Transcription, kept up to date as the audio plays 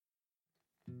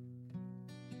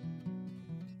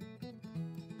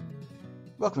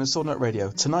Welcome to Sword Nut Radio.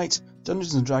 Tonight,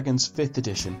 Dungeons & Dragons 5th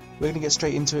edition. We're going to get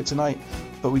straight into it tonight,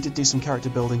 but we did do some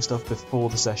character building stuff before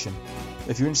the session.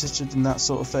 If you're interested in that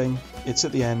sort of thing, it's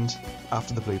at the end,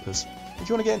 after the bloopers. If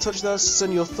you want to get in touch with us,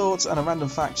 send your thoughts and a random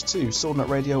fact to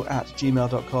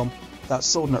swordnutradio@gmail.com.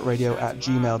 That's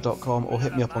swordnutradio@gmail.com, or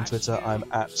hit me up on Twitter, I'm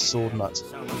 @swordnut.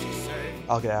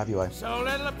 I'll get out of your way.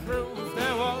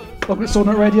 Welcome to Sword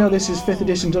Nut Radio, this is 5th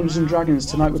edition Dungeons & Dragons.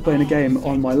 Tonight we're playing a game.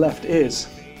 On my left is...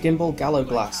 Gimbal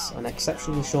Gallowglass, an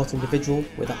exceptionally short individual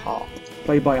with a harp.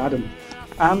 Played by Adam.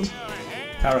 And...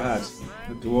 Karahad,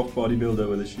 a dwarf bodybuilder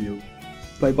with a shield.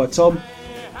 Played by Tom.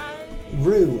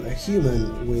 Rue, a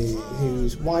human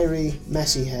whose wiry,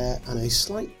 messy hair and a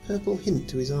slight purple hint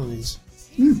to his eyes.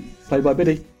 Played by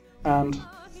Biddy. And...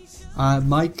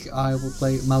 Mike, I will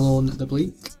play Malorn the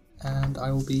Bleak, and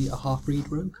I will be a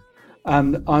half-breed rogue.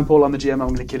 And I'm Paul, I'm the GM, I'm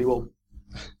going to kill you all.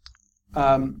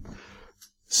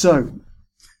 So,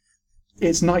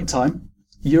 it's night time.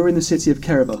 You're in the city of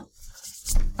Kereba,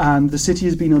 and the city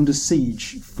has been under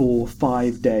siege for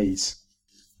 5 days.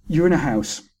 You're in a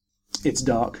house. It's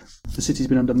dark. The city's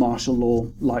been under martial law.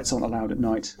 Lights aren't allowed at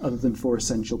night, other than for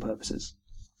essential purposes.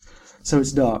 So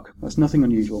it's dark. That's nothing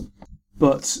unusual.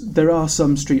 But there are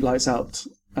some street lights out.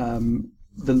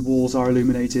 The walls are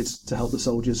illuminated to help the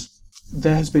soldiers.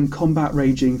 There has been combat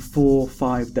raging for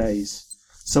 5 days.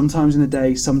 Sometimes in the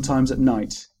day, sometimes at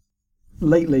night.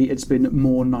 Lately, it's been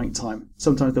more nighttime.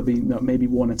 Sometimes there'll be maybe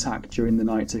one attack during the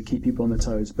night to keep people on their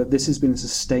toes, but this has been a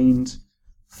sustained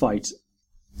fight.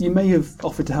 You may have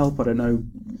offered to help, I don't know,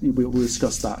 we'll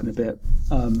discuss that in a bit,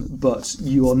 but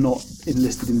you are not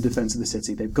enlisted in the defence of the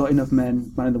city. They've got enough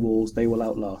men manning the walls, they will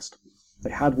outlast. They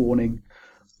had warning.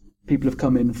 People have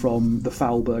come in from the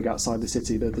Foulburg outside the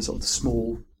city, the sort of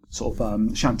small,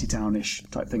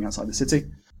 shantytownish type thing outside the city.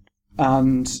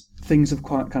 And things have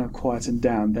kind of quietened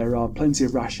down. There are plenty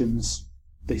of rations.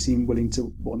 They seem willing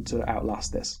to want to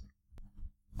outlast this.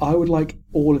 I would like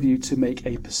all of you to make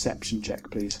a perception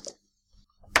check, please.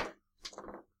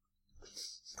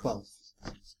 12.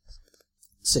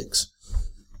 6.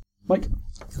 Mike?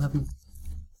 11.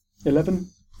 11.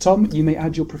 Tom, you may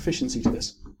add your proficiency to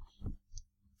this.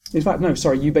 In fact, no,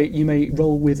 sorry, you may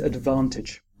roll with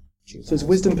advantage. So it's a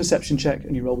wisdom perception check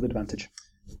and you roll with advantage.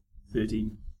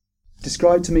 13.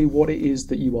 Describe to me what it is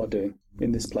that you are doing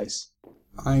in this place.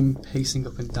 I'm pacing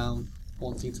up and down,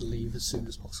 wanting to leave as soon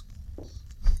as possible.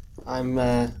 I'm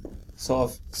sort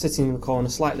of sitting in the corner,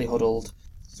 slightly huddled,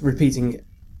 repeating, "It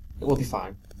will be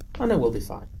fine. I know we'll be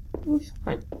fine. We'll be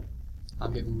fine."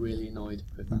 I'm getting really annoyed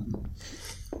with that.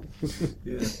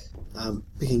 Yeah. I'm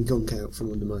picking gunk out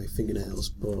from under my fingernails,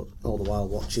 but all the while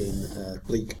watching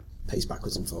Bleak pace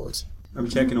backwards and forwards. I'm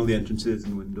checking all the entrances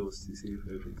and windows to see if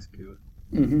everything's secure.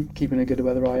 Keeping a good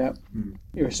weather eye out. Mm.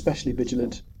 You're especially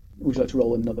vigilant. Would you like to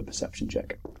roll another perception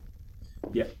check?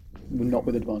 Yeah. Not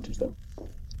with advantage, though.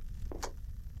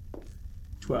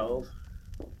 12.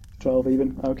 12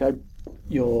 even? Okay.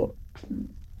 You're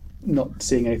not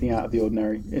seeing anything out of the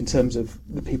ordinary in terms of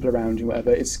the people around you,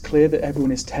 whatever. It's clear that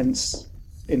everyone is tense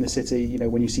in the city. You know,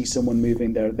 when you see someone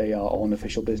moving, they are on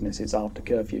official business. It's after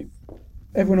curfew.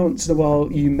 Every once in a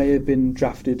while, you may have been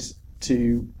drafted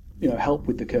to, help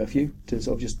with the curfew, to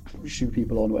sort of just shoot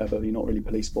people on, whatever. You're not really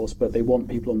police force, but they want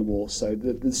people on the wall. So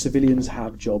the civilians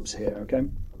have jobs here, okay?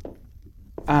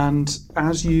 And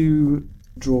as you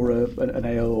draw an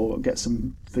ale or get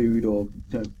some food or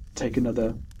take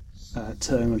another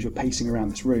turn as you're pacing around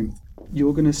this room,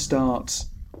 you're going to start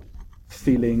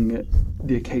feeling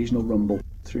the occasional rumble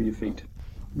through your feet.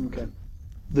 Okay.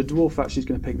 The dwarf actually is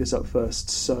going to pick this up first,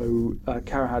 so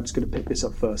Karahad's going to pick this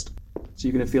up first. So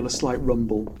you're going to feel a slight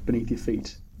rumble beneath your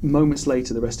feet. Moments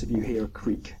later, the rest of you hear a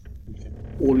creak. Okay.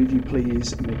 All of you,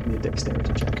 please make me a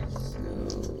dexterity check.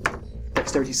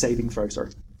 Dexterity saving throw,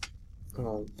 sorry.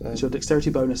 It's your dexterity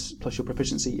bonus plus your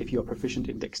proficiency if you are proficient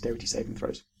in dexterity saving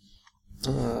throws.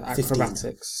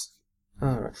 Acrobatics.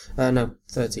 Alright. No,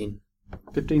 13.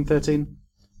 15, 13?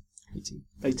 18.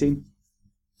 18?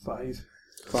 5.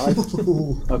 5?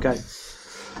 Okay.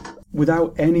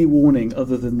 Without any warning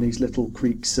other than these little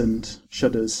creaks and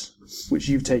shudders, which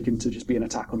you've taken to just be an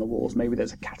attack on the walls, maybe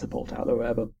there's a catapult out there or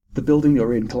whatever, the building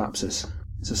you're in collapses.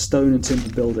 It's a stone and timber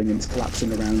building and it's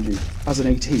collapsing around you. As an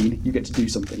 18, you get to do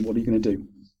something. What are you going to do?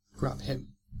 Grab him.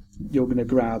 You're going to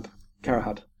grab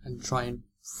Karahad. And try and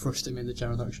thrust him in the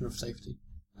general direction of safety.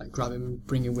 Like grab him and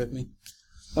bring him with me.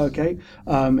 Okay.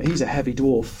 He's a heavy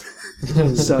dwarf.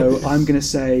 So I'm going to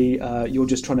say you're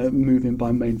just trying to move him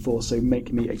by main force, so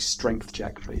make me a strength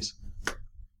check, please.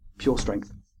 Pure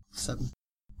strength. 7.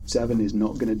 7 is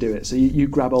not going to do it. So you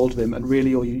grab hold of him, and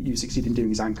really all you succeed in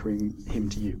doing is anchoring him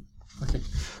to you. Okay.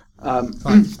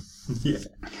 Fine. Yeah.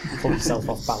 Pull yourself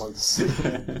off balance.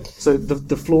 So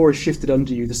the floor is shifted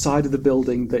under you. The side of the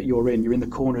building that you're in the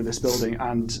corner of this building,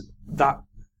 and that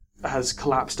has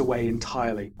collapsed away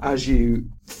entirely as you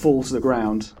fall to the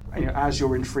ground. As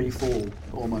you're in free fall,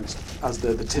 almost, as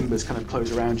the timbers kind of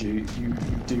close around you, you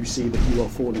do see that you are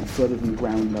falling further than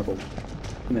ground level,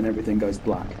 and then everything goes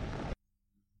black.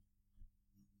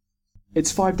 It's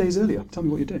 5 days earlier. Tell me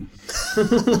what you're doing.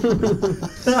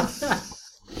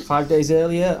 5 days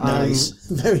earlier, Nice.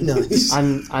 Very nice.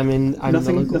 I'm in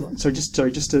the local... Just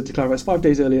to clarify, it's 5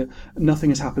 days earlier. Nothing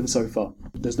has happened so far.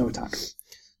 There's no attack.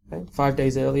 Okay. 5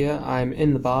 days earlier, I'm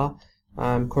in the bar.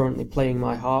 I'm currently playing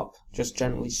my harp, just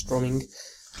gently strumming.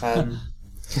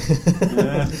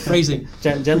 Phrasing.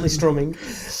 Gently strumming.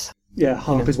 Yeah,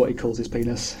 harp is what he calls his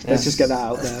penis. Yeah. Let's just get that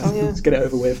out there. Oh, yeah. Let's get it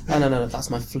over with. Oh, no, that's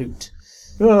my flute.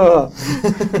 Ah,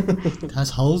 It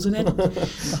has holes in it.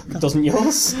 Doesn't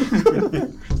yours?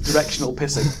 directional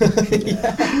pissing.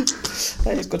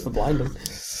 Hey, it's good for blinding.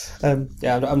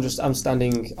 I'm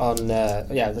standing on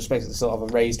just basically sort of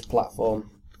a raised platform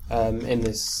in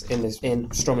this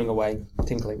inn, strumming away,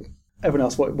 tinkling. Everyone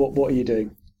else, what are you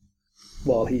doing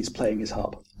while he's playing his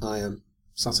harp? I am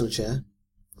sat in a chair,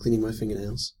 cleaning my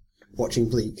fingernails, watching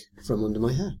Bleak from under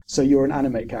my hair. So you're an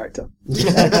anime character.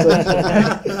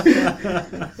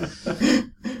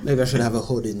 Maybe I should have a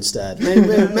hood instead.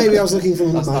 Maybe I was looking for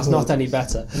That's my not hood. any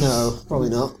better. No,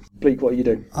 probably not. Bleak, what are you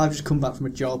doing? I've just come back from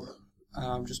a job.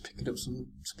 I'm just picking up some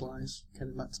supplies,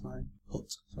 getting back to my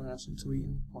hut, so I have something to eat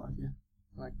and what have you.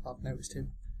 I've noticed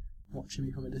him watching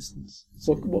me from a distance.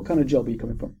 What kind of job are you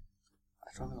coming from?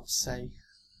 I'd rather not say.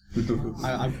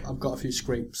 I've got a few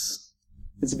scrapes.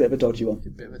 It's a bit of a dodgy one. A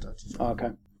bit of a dodgy. Oh,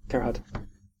 okay. Karahad.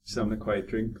 Just having a quiet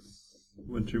drink.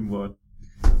 Wondering what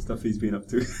stuff he's been up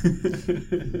to.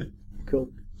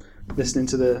 Cool. Listening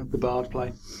to the bard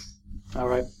play. All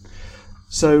right.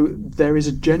 So there is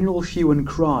a general hue and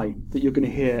cry that you're going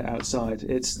to hear outside.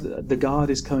 It's the guard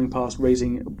is coming past,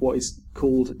 raising what is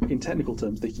called, in technical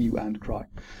terms, the hue and cry.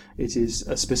 It is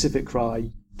a specific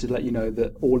cry to let you know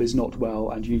that all is not well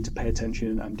and you need to pay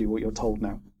attention and do what you're told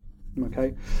now.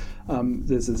 Okay.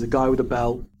 There's a guy with a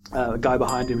bell. A guy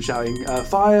behind him shouting,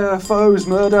 "Fire, foes,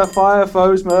 murder! Fire,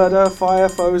 foes, murder! Fire,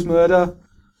 foes, murder!"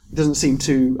 He doesn't seem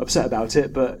too upset about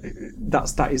it, but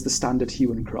that is the standard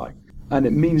hue and cry. And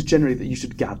it means generally that you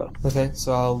should gather. Okay,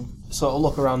 so I'll sort of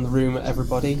look around the room at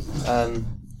everybody and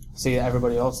see that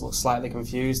everybody else looks slightly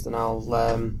confused, and I'll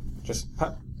just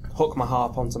hook my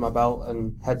harp onto my belt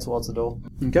and head towards the door.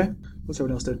 Okay? What's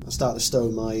everyone else doing? I start to stow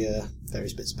my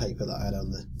various bits of paper that I had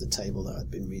on the table that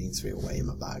I'd been reading through away in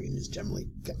my bag and just generally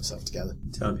get myself together.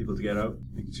 Telling people to get out,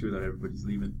 making sure that everybody's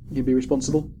leaving. You be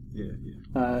responsible.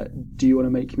 Yeah. Do you want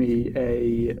to make me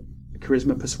a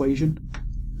charisma persuasion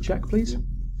check, please? Yeah.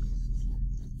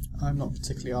 I'm not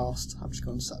particularly arsed. I've just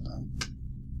gone and sat down.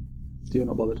 You're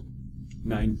not bothered.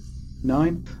 9.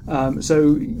 9.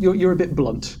 So you're a bit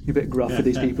blunt. You're a bit gruff for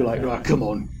these people. Like, oh, come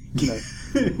on.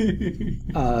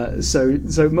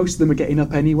 So most of them are getting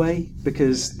up anyway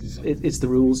because it's the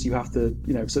rules. You have to,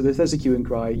 So if there's a hue and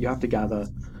cry, you have to gather.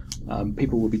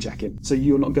 People will be checking. So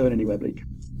you're not going anywhere, Bleak.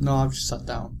 No, I've just sat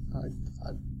down.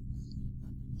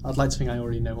 I'd like to think I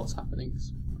already know what's happening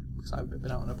because I've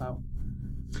been out and about.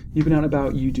 You've been out and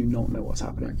about. You do not know what's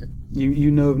happening. Okay.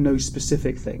 You know of no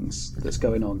specific things that's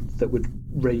going on that would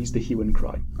raise the hue and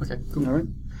cry. Okay, cool. All right.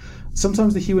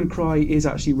 Sometimes the hue and cry is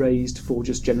actually raised for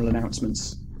just general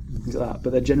announcements, things like that,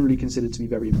 but they're generally considered to be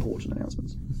very important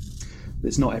announcements.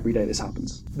 It's not every day this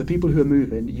happens. The people who are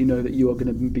moving, you know that you are going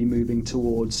to be moving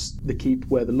towards the keep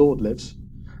where the Lord lives.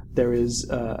 There is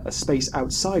a space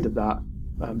outside of that.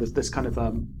 There's kind of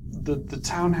the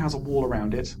town has a wall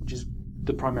around it, which is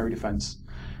the primary defence.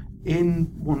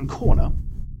 In one corner,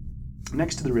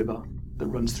 next to the river that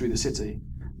runs through the city,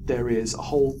 there is a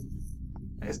whole,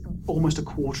 almost a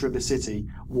quarter of the city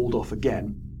walled off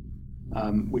again,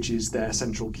 which is their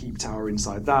central keep tower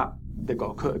inside that. They've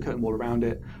got a curtain wall around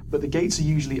it, but the gates are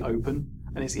usually open,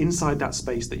 and it's inside that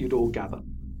space that you'd all gather.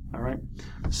 All right?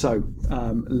 So,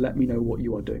 let me know what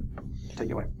you are doing. Take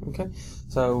it away. Okay,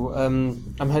 so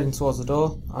I'm heading towards the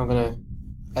door. I'm going to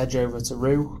edge over to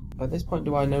Rue. At this point,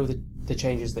 do I know the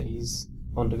changes that he's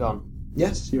undergone?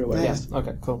 Yes, you're aware. Yeah.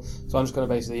 Okay, cool. So I'm just going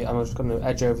to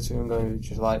edge over to him and go,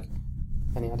 just like,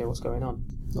 any idea what's going on?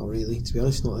 Not really, to be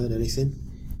honest. Not heard anything.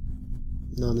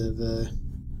 None of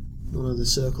the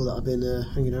circle that I've been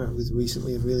hanging out with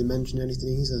recently have really mentioned anything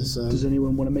either. So Does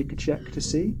anyone want to make a check to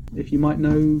see if you might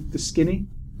know the skinny?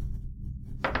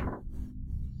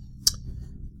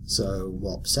 So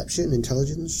what? Perception,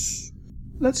 intelligence.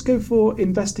 Let's go for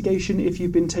investigation if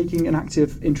you've been taking an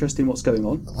active interest in what's going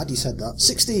on. Glad you said that.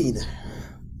 16.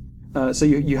 So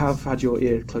you have had your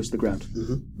ear close to the ground.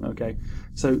 Mm-hmm. Okay.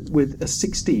 So with a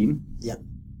 16, Yeah.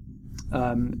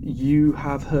 You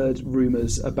have heard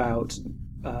rumours about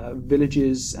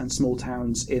villages and small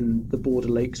towns in the Border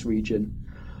Lakes region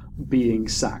being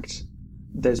sacked.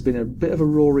 There's been a bit of a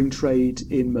roaring trade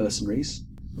in mercenaries,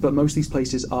 but most of these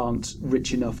places aren't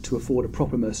rich enough to afford a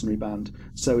proper mercenary band,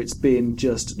 so it's been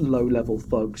just low-level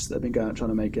thugs that have been going out trying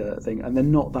to make a thing, and they're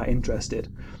not that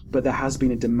interested, but there has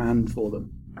been a demand for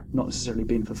them, not necessarily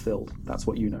being fulfilled. That's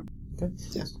what you know. Okay.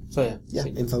 Yeah. So yeah. Yeah, So-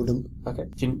 info dump. okay.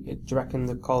 Do you reckon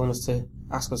they're calling us to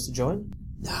ask us to join?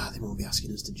 Nah, they won't be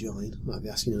asking us to join. Might be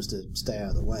asking us to stay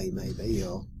out of the way, maybe,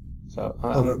 or So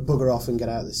bugger off and get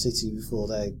out of the city before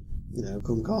they,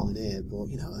 come calling here. But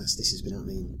this has been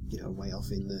happening, way off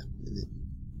in the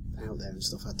out there and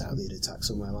stuff. I doubt they'd attack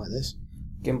somewhere like this.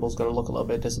 Gimble's going to look a little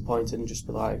bit disappointed and just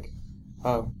be like,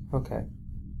 "Oh, okay.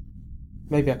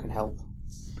 Maybe I can help."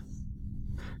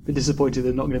 Been disappointed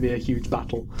there's not going to be a huge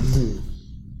battle.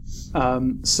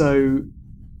 Hmm. So,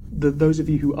 those of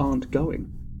you who aren't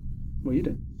going, what are you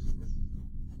doing?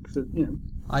 'Cause,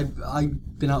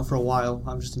 I've been out for a while.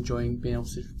 I'm just enjoying being able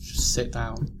to just sit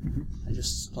down and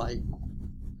just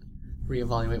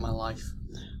reevaluate my life.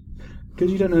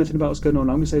 because you don't know anything about what's going on,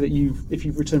 I'm going to say that if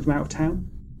you've returned from out of town,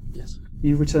 Yes.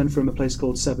 you've returned from a place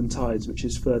called Seven Tides, which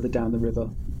is further down the river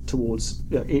towards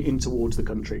the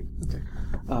country, Okay.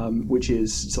 which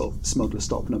is sort of smuggler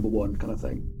stop number one kind of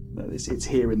thing. It's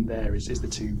here and there is the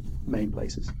two main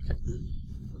places. Okay.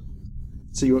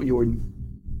 So you're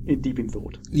in deep in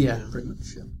thought. Yeah, pretty much.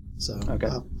 Yeah. So Okay.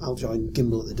 I'll join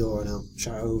Gimble at the door and I'll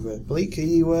shout over. Bleak, are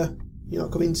you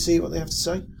not coming to see what they have to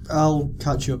say? I'll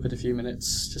catch you up in a few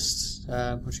minutes. Just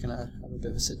we're just gonna have a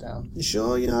bit of a sit down. You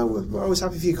sure? We're always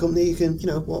happy for your company. You can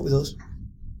walk with us.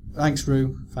 Thanks,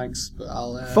 Rue. Thanks, but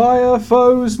I'll. Fire,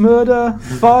 foes, murder.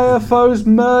 Fire, foes,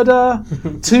 murder.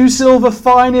 2 silver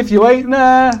fine if you ain't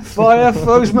there. Fire,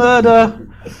 foes, murder.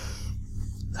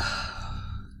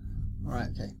 All right.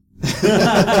 Okay.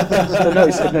 No,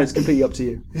 it's completely up to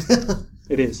you.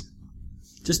 It is.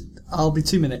 Just I'll be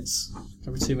 2 minutes.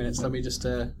 Every 2 minutes. Let me just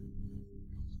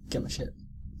get my shit.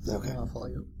 Okay. And I'll follow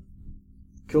you.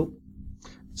 Cool.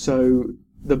 So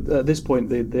at this point,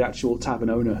 the actual tavern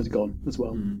owner has gone as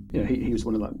well. He was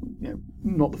one of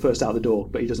not the first out the door,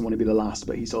 but he doesn't want to be the last.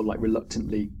 But he's sort of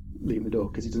reluctantly leaving the door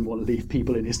because he doesn't want to leave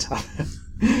people in his tavern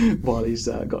while he's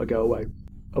got to go away.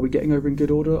 Are we getting over in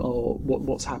good order, or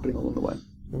what's happening along the way?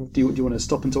 Do you want to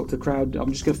stop and talk to the crowd?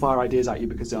 I'm just going to fire ideas at you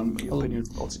because I'm your opinion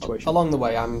on the situation. Along the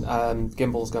way,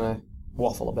 Gimble's going to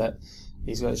waffle a bit.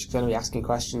 He's going to be asking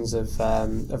questions of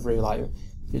Rue, like,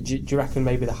 do you reckon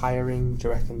maybe the hiring? Do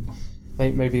you reckon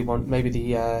maybe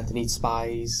they need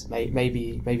spies?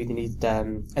 Maybe they need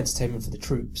entertainment for the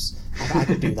troops. I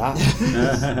could do that.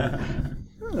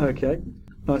 Okay,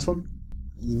 nice one.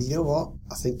 You know what?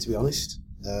 I think, to be honest,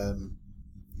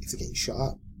 if they're getting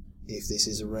shot at, if this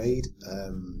is a raid,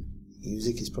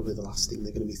 music is probably the last thing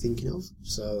they're going to be thinking of.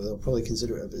 So they'll probably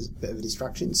consider it a bit of a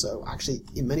distraction. So actually,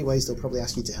 in many ways, they'll probably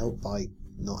ask you to help by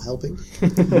not helping.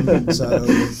 So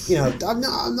I'm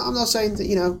not saying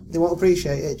that they won't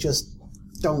appreciate it. Just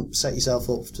don't set yourself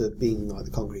up to being like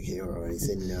the concrete hero or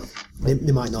anything.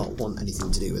 They might not want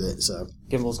anything to do with it. So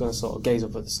Gimble's going to sort of gaze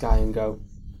up at the sky and go,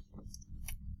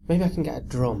 maybe I can get a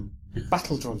drum.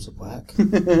 Battle drums would work.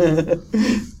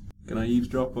 Can I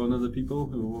eavesdrop on other people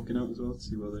who are walking out as well to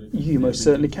see what they... You most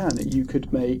certainly can. You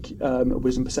could make a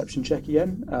wisdom perception check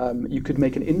again. You could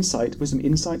make an wisdom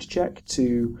insight check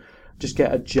to just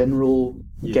get a general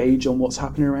gauge on what's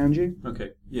happening around you.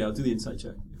 Okay, yeah, I'll do the insight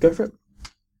check. Go for it.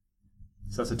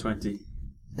 So that's a 20.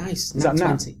 Nice. Is that Nat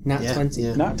nat? 20. Nat Yeah, 20.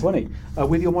 yeah. Nat 20.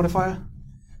 With your modifier?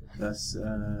 That's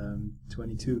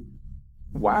 22.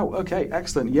 Wow, okay,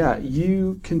 excellent. Yeah,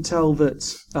 you can tell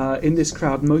that in this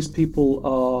crowd, most people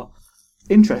are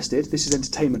interested. This is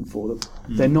entertainment for them.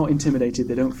 They're not intimidated,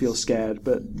 they don't feel scared,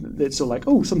 but it's sort of like,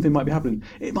 oh, something might be happening.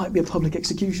 It might be a public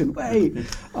execution. Wait!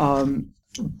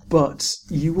 But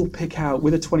you will pick out,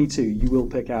 with a 22, you will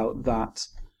pick out that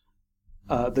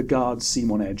the guards seem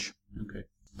on edge. Okay.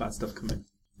 Bad stuff coming.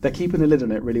 They're keeping the lid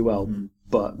on it really well,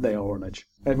 but they are on edge.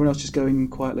 Everyone else just going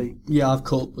quietly? Yeah, I've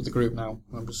caught up with the group now.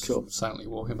 I'm just Sure. silently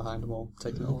walking behind them all,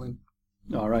 taking it all in.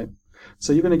 All right.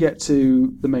 So you're going to get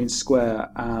to the main square,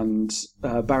 and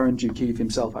Baron Dukeev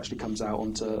himself actually comes out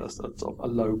onto a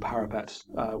low parapet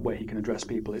where he can address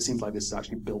people. It seems like this is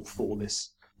actually built for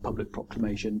this public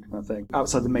proclamation kind of thing.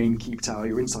 Outside the main keep tower,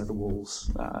 you're inside the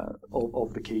walls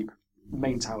of the keep.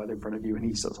 Main tower in front of you, and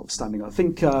he's sort of standing up.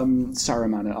 Think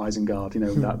Saruman at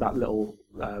Isengard, that little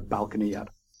balcony he had.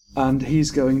 And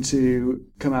he's going to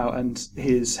come out, and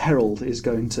his herald is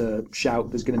going to shout.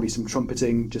 There's going to be some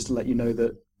trumpeting just to let you know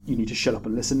that you need to shut up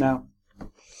and listen now.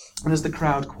 And as the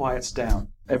crowd quiets down,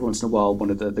 every once in a while, one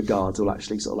of the guards will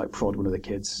actually sort of like prod one of the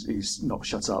kids who's not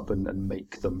shut up and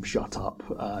make them shut up.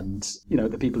 And,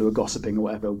 the people who are gossiping or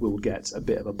whatever will get a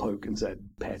bit of a poke and say,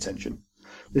 pay attention.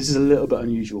 This is a little bit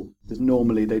unusual, because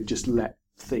normally they just let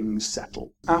things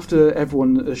settle. After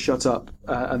everyone has shut up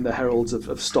and the heralds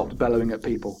have stopped bellowing at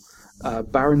people,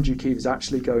 Baron Dukeev is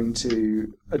actually going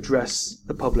to address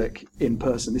the public in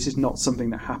person. This is not something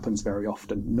that happens very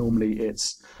often. Normally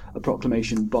it's a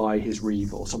proclamation by his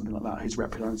reeve or something like that, his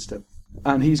representative.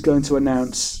 And he's going to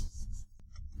announce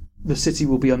the city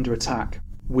will be under attack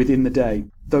within the day.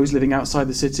 Those living outside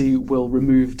the city will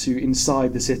remove to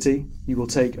inside the city. You will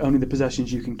take only the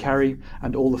possessions you can carry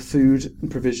and all the food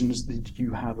and provisions that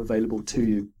you have available to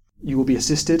you. You will be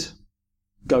assisted.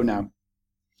 Go now.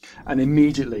 And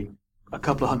immediately, a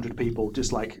couple of hundred people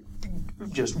just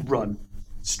run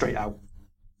straight out.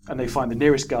 And they find the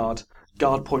nearest guard.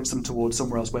 Guard points them towards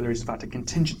somewhere else where there is in fact a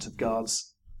contingent of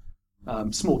guards,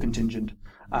 small contingent,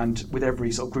 and with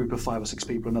every sort of group of 5 or 6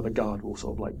 people, another guard will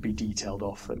sort of like be detailed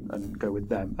off and go with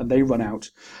them. And they run out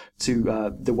to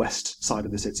the west side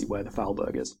of the city where the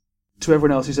Falberg is. To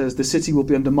everyone else, he says the city will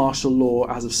be under martial law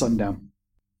as of sundown.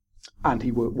 And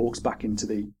he walks back into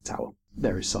the tower.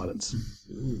 There is silence.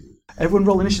 Everyone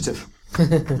roll initiative.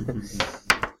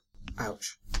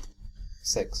 Ouch.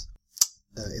 6.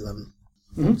 11.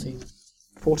 14.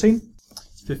 14?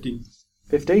 15.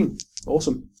 15.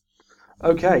 Awesome.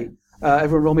 Okay.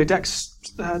 Everyone roll me a dex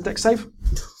save.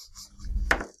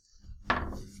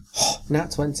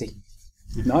 Nat 20.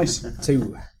 Nice.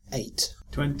 2. 8.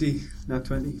 20. Not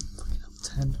 20.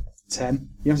 10. 10.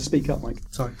 You have to speak up, Mike.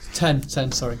 Sorry.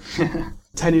 10, sorry.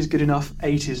 10 is good enough.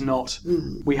 8 is not.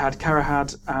 We had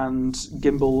Karahad and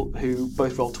Gimbal, who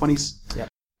both rolled 20s. Yep.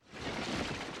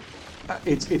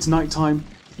 It's night time.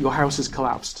 Your house has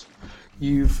collapsed.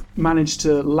 You've managed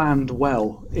to land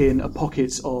well in a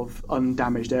pocket of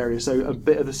undamaged area, so a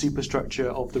bit of the superstructure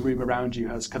of the room around you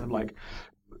has kind of like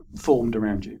formed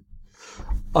around you.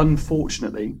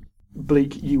 Unfortunately,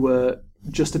 Bleak, you were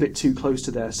just a bit too close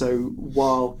to there, so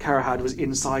while Karahad was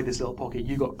inside this little pocket,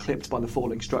 you got clipped by the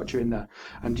falling structure in there,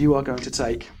 and you are going to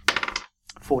take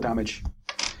 4 damage.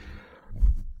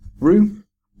 Rue?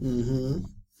 Mm-hmm.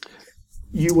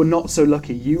 You were not so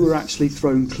lucky. You were actually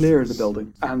thrown clear of the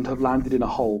building and have landed in a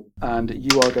hole, and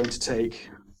you are going to take...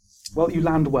 Well, you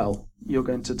land well. You're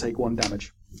going to take 1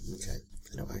 damage. Okay.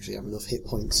 I don't actually have enough hit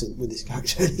points with this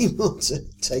character anymore to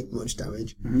take much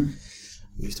damage. Mm-hmm.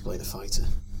 I used to play the fighter.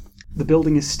 The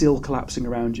building is still collapsing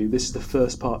around you. This is the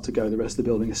first part to go. The rest of the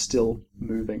building is still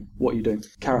moving. What are you doing?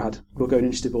 Karahad, we'll go in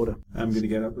initiative order. I'm going to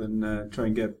get up and try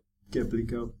and get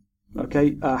Bleak out.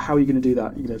 Okay, how are you going to do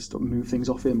that? You're going to move things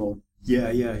off him, or...?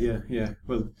 Yeah.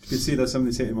 Well, you can see that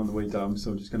somebody's hit him on the way down, so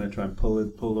I'm just going to try and pull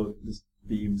the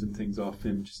beams and things off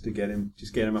him just to get him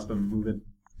up and moving.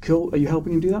 Cool. Are you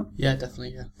helping him do that? Yeah,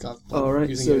 definitely, yeah. God, All right,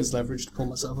 using so it as leverage to pull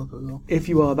myself up as well. if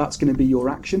you are, that's going to be your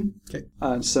action. Okay.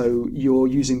 And so you're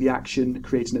using the action to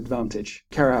create an advantage.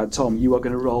 Karahad, Tom, you are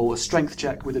going to roll a strength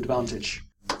check with advantage.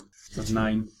 That's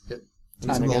 9.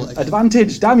 And roll it again.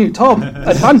 advantage, damn you, Tom!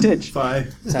 Advantage!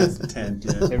 5. 10.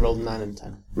 Yeah. They rolled 9 and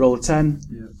 10. Roll a 10.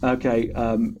 Yeah. Okay,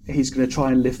 he's going to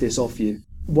try and lift this off you.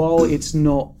 While its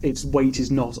weight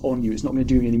is not on you, it's not going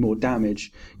to do any more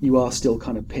damage, you are still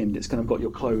kind of pinned. It's kind of got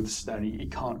your clothes there, and he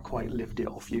can't quite lift it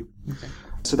off you. Okay.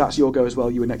 So that's your go as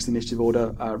well. You were next in initiative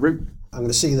order. Rue, I'm going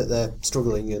to see that they're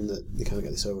struggling and that they can't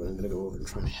get this over, and I'm going to go over and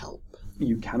try and help.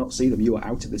 you cannot see them. You are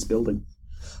out of this building.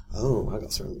 Oh, I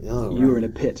got thrown. Oh, You right. are in a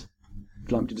pit.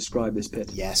 Would you like me to describe this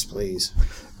pit? Yes, please.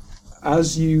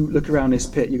 As you look around this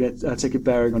pit, you get take a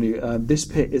bearing on you. This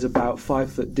pit is about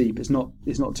 5 foot deep. It's not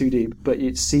too deep, but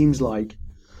it seems like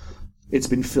it's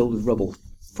been filled with rubble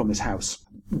from this house.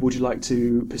 Would you like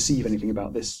to perceive anything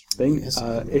about this thing? Yes,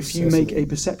 if you make a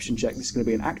perception check, this is going to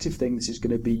be an active thing. This is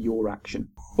going to be your action.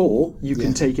 Or you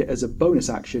can take it as a bonus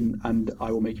action, and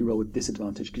I will make you roll with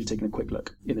disadvantage because you're taking a quick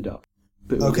look in the dark.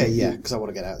 But Okay, yeah, because I want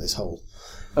to get out of this hole.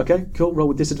 Okay, cool. Roll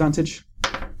with disadvantage.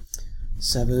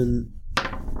 7,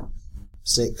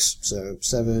 6, so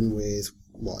 7 with,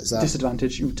 what is that?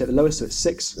 Disadvantage, you take the lowest, so it's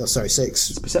 6. Oh, sorry, 6.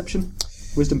 It's perception.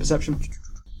 Wisdom perception.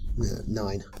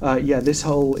 9. Yeah, this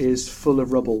hole is full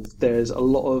of rubble. There's a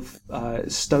lot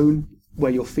of stone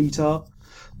where your feet are.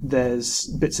 There's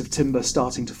bits of timber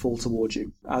starting to fall towards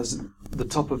you. As the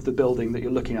top of the building that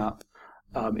you're looking at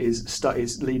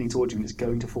is leaning towards you and it's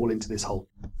going to fall into this hole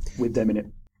with them in it.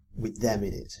 With them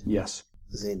in it, Yes,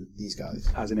 as in these guys.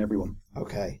 as in everyone.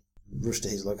 Okay, rush to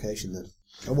his location then.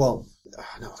 Oh, well,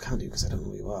 No, I can't do because I don't know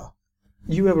where you are.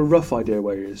 You have a rough idea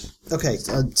where he is. Okay,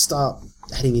 I'd start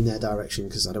heading in their direction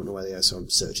because I don't know where they are, so I'm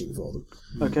searching for them.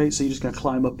 Okay, so you're just going to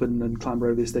climb up and clamber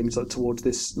over these things towards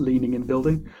this leaning-in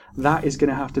building. That is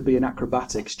going to have to be an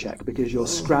acrobatics check because you're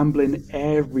scrambling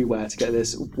everywhere to get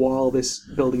this while this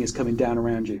building is coming down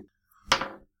around you.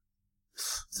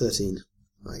 13.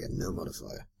 I get no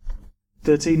modifier.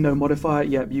 13, no modifier.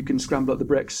 Yep, you can scramble up the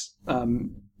bricks.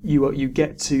 You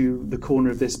get to the corner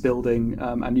of this building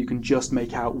and you can just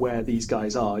make out where these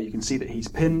guys are. You can see that he's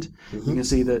pinned. Mm-hmm. You can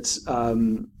see that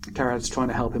Karahad's trying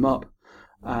to help him up.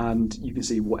 And you can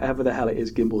see whatever the hell it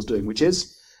is Gimbal's doing, which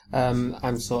is...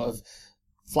 I'm sort of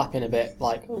flapping a bit,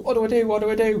 like, what do I do? What do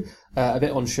I do? A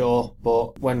bit unsure,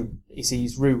 but when he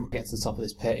sees Rue get to the top of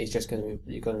this pit, he's just going to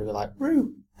be like,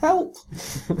 Rue, help!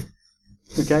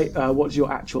 Okay, what's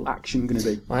your actual action going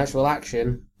to be? My actual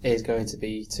action is going to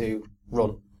be to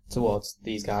run towards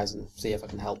these guys and see if I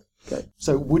can help. Okay,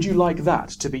 so would you like that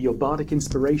to be your bardic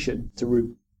inspiration to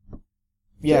Rue?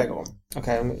 Yeah, go on.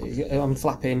 Okay, I'm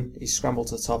flapping. He's scrambled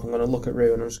to the top. I'm going to look at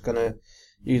Rue and I'm just going to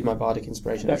use my bardic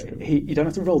inspiration. No, you don't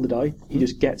have to roll the die. He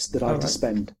just gets the die to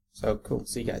spend. So cool.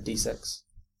 So you get a d6.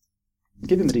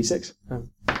 Give him the d6. Oh.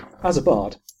 As a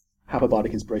bard, have a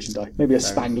bardic inspiration die. Maybe a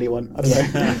spangly one. I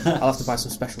don't know. I'll have to buy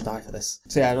some special die for this.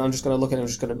 So yeah, I'm just going to look at it. I'm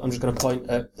just going to point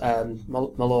at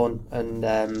Malone and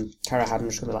Karahad. I'm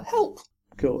just going to be like, help.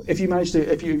 Cool. If you manage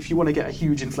to, if you want to get a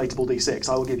huge inflatable d6,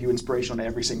 I will give you inspiration on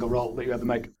every single roll that you ever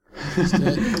make. I'm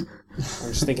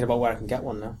just thinking about where I can get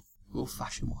one now. We'll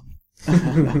fashion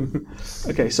one.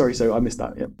 Okay, sorry, so I missed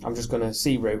that. Yep. I'm just going to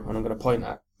see Rue and I'm going to point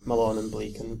at Malone and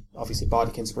Bleak and obviously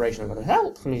bardic inspiration. I'm going to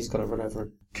help and he's going to run over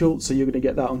him. Cool. So you're going to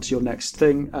get that onto your next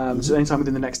thing. So anytime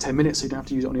within the next 10 minutes, so you don't have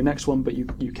to use it on your next one, but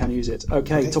you can use it.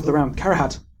 Okay, top of the round,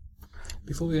 Karahad.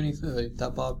 Before we go any further, the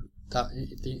Bardic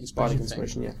inspiration thing.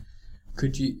 inspiration, yeah.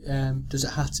 Could you? Does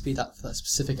it have to be that for that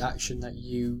specific action that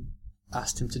you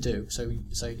asked him to do? So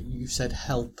you said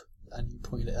help, and you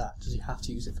pointed at that. Does he have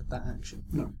to use it for that action?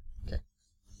 No. Okay.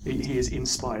 He is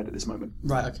inspired at this moment.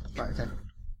 Right. Okay.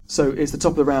 So it's the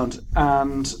top of the round,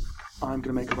 and I'm going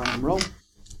to make a random roll. Is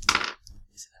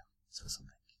it for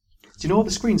something? Do you know what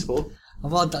the screen's for?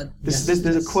 I've had that.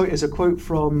 There's a quote. It's a quote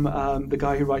from the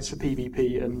guy who writes for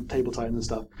PvP and Table Titans and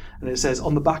stuff, and it says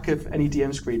on the back of any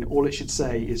DM screen, all it should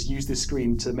say is use this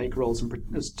screen to make rolls and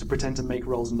to pretend to make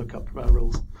rolls and look up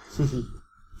rolls,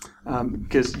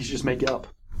 because you should just make it up.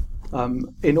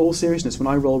 In all seriousness, when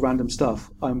I roll random stuff,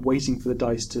 I'm waiting for the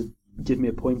dice to give me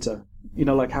a pointer. You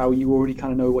know, like how you already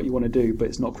kind of know what you want to do, but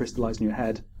it's not crystallized in your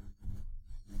head.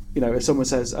 You know, if someone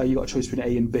says, you got a choice between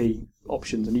A and B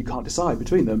options and you can't decide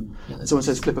between them, and someone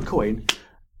says flip a coin,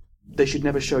 they should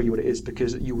never show you what it is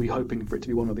because you'll be hoping for it to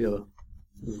be one or the other.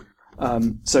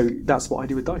 So that's what I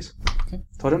do with dice. Okay.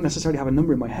 So I don't necessarily have a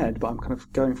number in my head, but I'm kind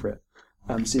of going for it,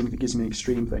 seeing if it gives me an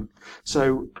extreme thing.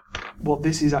 So what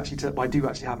this is actually, I do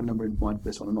actually have a number in mind for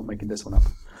this one. I'm not making this one up.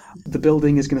 The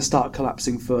building is going to start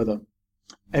collapsing further.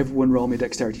 Everyone roll me a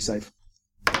dexterity save.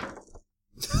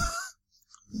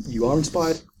 You are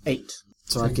inspired. 8.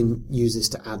 So I can use this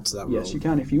to add to that roll? Yes, you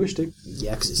can if you wish to.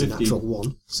 Yeah, because it's 15. a natural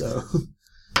 1. So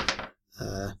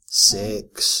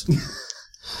 6.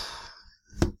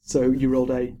 So you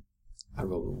rolled I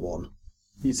rolled a 1.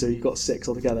 so you got 6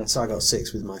 altogether. So I got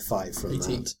 6 with my 5 from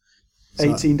 18. that.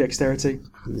 So 18 dexterity.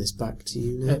 hand this back to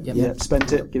you now. Yep. Yep,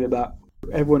 spent it, give it back.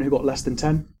 Everyone who got less than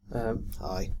 10.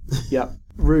 Aye. Yep.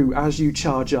 Rue, as you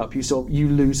charge up, you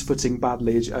lose footing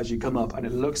badly as you come up, and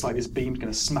it looks like this beam's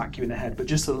going to smack you in the head. But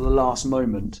just at the last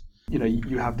moment,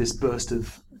 you have this burst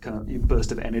of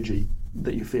energy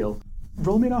that you feel.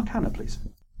 Roll me an Arcana, please.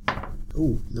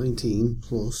 Ooh, 19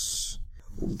 plus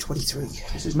 23.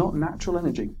 This is not natural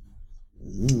energy.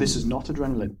 This is not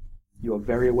adrenaline. You are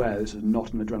very aware this is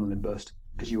not an adrenaline burst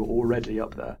because you are already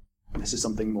up there, and this is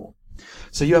something more.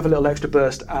 So you have a little extra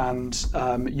burst, and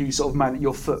you sort of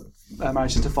your foot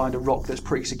manages to find a rock that's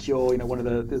pretty secure. One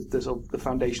of the sort of the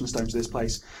foundation stones of this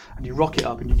place, and you rock it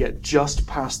up, and you get just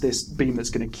past this beam that's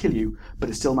going to kill you, but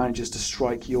it still manages to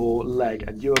strike your leg,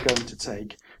 and you are going to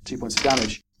take 2 points of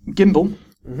damage. Gimbal,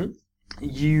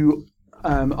 you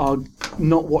are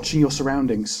not watching your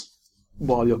surroundings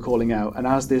while you're calling out, and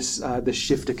as this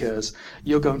shift occurs,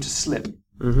 you're going to slip,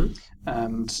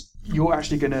 and you're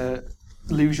actually going to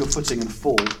lose your footing and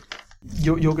fall.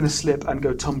 You're going to slip and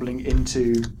go tumbling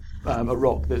into a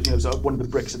rock that so one of the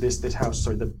bricks of this house.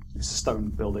 Sorry, it's a stone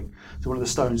building. So one of the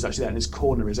stones is actually there, and its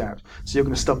corner is out. So you're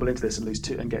going to stumble into this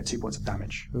and get 2 points of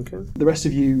damage. Okay. The rest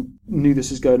of you knew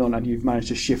this was going on, and you've managed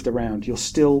to shift around. You're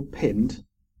still pinned,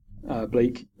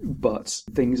 Bleak, but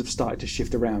things have started to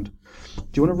shift around. Do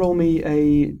you want to roll me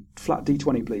a flat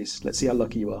d20, please? Let's see how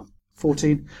lucky you are.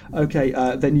 14. Okay,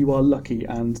 then you are lucky,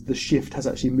 and the shift has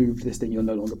actually moved this thing. You're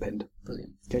no longer pinned.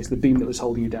 Brilliant. Okay, so the beam that was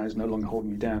holding you down is no longer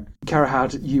holding you down.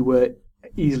 Karahad, you were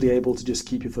easily able to just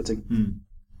keep your footing.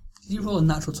 Did you roll a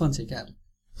natural 20 again?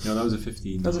 No, that was a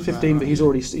 15. That was a 15, but he's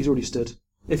already stood.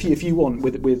 If you want,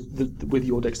 with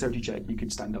your dexterity check, you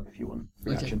could stand up if you want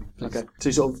reaction. Okay. So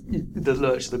you sort of the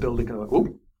lurch of the building, kind of like,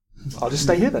 oh, I'll just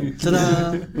stay here then.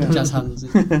 Ta-da! Jazz hands.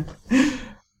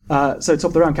 So top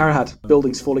of the round, Karahad.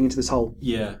 Building's falling into this hole.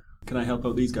 Yeah. Can I help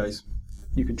out these guys?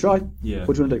 You can try. Yeah.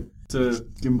 What do you want to do? To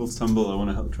Gimble's tumble, I want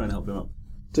to try and help him up.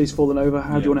 So he's fallen over.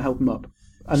 How do you want to help him up?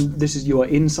 And you are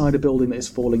inside a building that is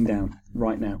falling down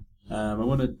right now. I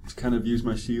want to kind of use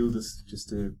my shield just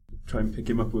to try and pick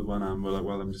him up with one arm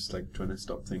while I'm just like trying to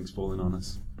stop things falling on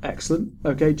us. Excellent.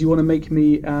 Okay, do you want to make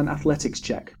me an athletics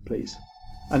check, please?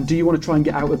 And do you want to try and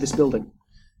get out of this building?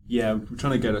 Yeah, I'm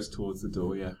trying to get us towards the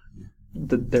door, yeah.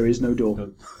 There is no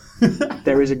door.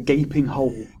 There is a gaping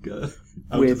hole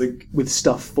with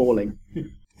stuff falling.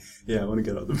 Yeah, I want to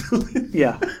get out of the building.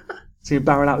 Yeah. So you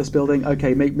barrel out this building.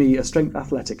 Okay, make me a strength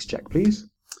athletics check, please.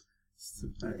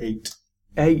 8.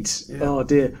 8. Yeah. Oh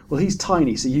dear. Well, he's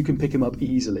tiny, so you can pick him up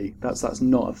easily. That's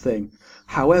not a thing.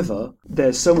 However,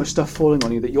 there's so much stuff falling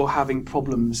on you that you're having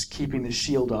problems keeping the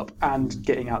shield up and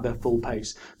getting out their full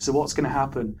pace. So what's going to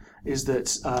happen is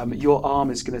that your arm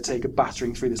is going to take a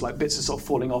battering through this. Like bits are sort of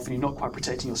falling off, and you're not quite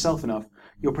protecting yourself enough.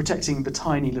 You're protecting the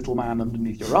tiny little man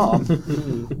underneath your arm,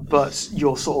 but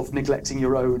you're sort of neglecting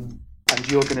your own,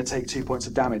 and you're going to take 2 points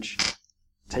of damage.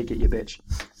 Take it, you bitch.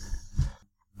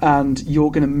 And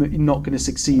you're not going to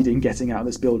succeed in getting out of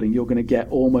this building. You're going to get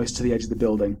almost to the edge of the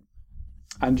building,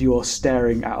 and you are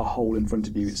staring at a hole in front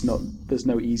of you. There's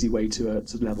no easy way to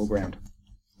level ground.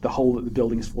 The hole that the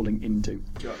building is falling into.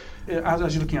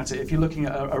 As you're looking at it, if you're looking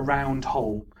at a round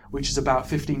hole, which is about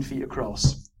 15 feet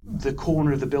across, the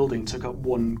corner of the building took up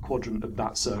 1 quadrant of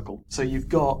that circle. So you've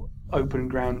got open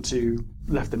ground to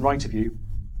left and right of you,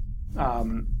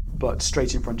 but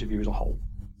straight in front of you is a hole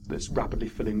that's rapidly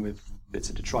filling with bits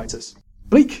of detritus.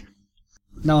 Bleak!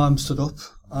 Now I'm stood up,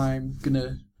 I'm going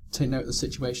to take note of the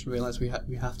situation, realise we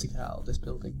have to get out of this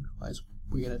building, otherwise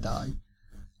we're going to die.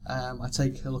 I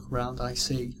take a look around and I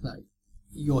see that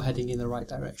you're heading in the right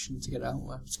direction to get out.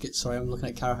 Sorry, I'm looking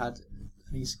at Karahad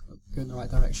and he's going the right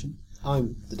direction.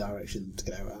 I'm the direction to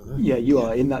get out, aren't I? Yeah, you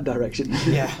are in that direction.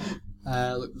 Yeah.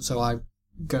 So I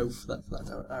go for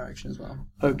that direction as well.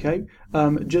 Okay.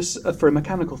 Just for a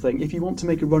mechanical thing, if you want to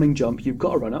make a running jump, you've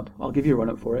got a run up. I'll give you a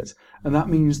run up for it. And that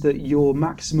means that your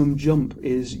maximum jump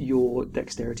is your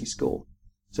dexterity score.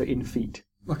 So in feet.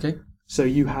 Okay. So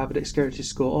you have a dexterity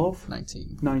score of?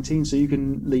 19. 19, so you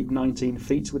can leap 19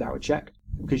 feet without a check,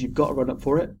 because you've got a run up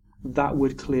for it. That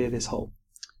would clear this hole.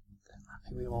 I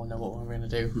think we all know what we're going to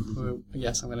do.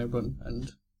 Yes, I'm going to run and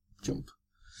jump.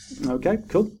 Okay,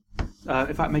 cool.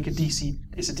 In fact, make a DC.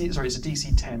 It's a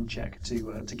DC 10 check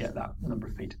to get that number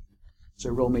of feet. So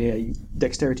roll me a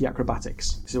dexterity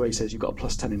acrobatics. This is where he says you've got a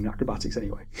 +10 in acrobatics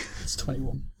anyway. It's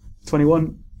 21.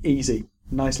 21, easy.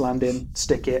 Nice landing.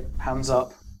 Stick it. Hands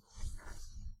up.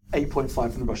 8.5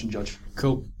 from the Russian judge.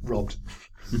 Cool. Robbed.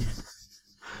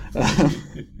 They're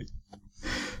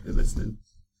listening.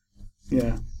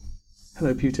 Yeah.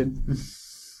 Hello, Putin.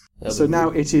 So now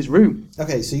it is room.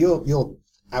 Okay, so you're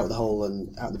out of the hole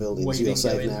and out of the building, so you're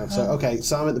safe now.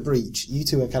 So I'm at the breach. You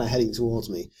two are kind of heading towards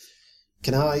me.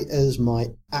 Can I, as my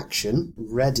action,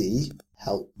 ready,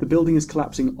 help? The building is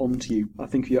collapsing onto you. I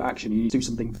think for your action, you need to do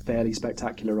something fairly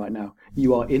spectacular right now.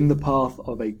 You are in the path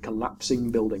of a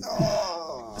collapsing building.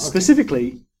 Okay.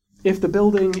 Specifically, if the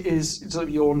building is, so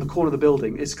you're on the corner of the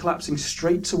building, it's collapsing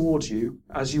straight towards you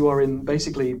as you are in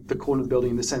basically the corner of the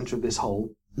building in the centre of this hole.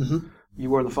 Mm-hmm. You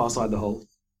were on the far side of the hole.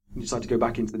 You decide to go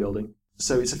back into the building.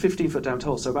 So it's a 15-foot down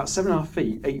hole, so about 7.5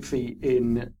 feet, 8 feet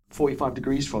in 45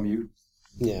 degrees from you.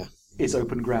 Yeah. Is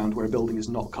open ground where a building is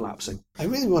not collapsing. I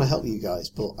really want to help you guys,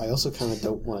 but I also kind of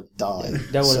don't want to die.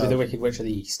 Don't want to be the Wicked Witch of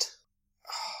the East.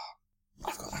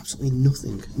 I've got absolutely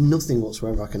nothing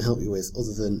whatsoever I can help you with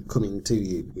other than coming to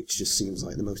you, which just seems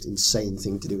like the most insane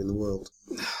thing to do in the world.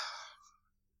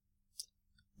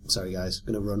 Sorry guys,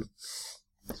 gonna run,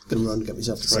 get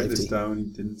myself to Write this safety. down,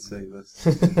 he didn't say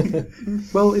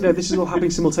this. Well, this is all happening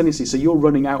simultaneously, so you're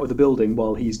running out of the building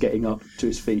while he's getting up to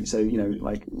his feet, so,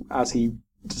 as he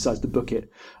decides to book it.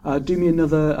 Do me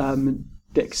another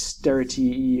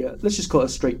dexterity, let's just call it a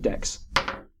straight dex.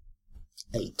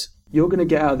 8. You're going to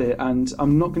get out of there, and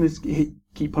I'm not going to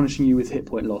keep punishing you with hit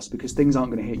point loss because things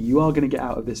aren't going to hit you. You are going to get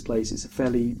out of this place. It's a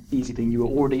fairly easy thing. You were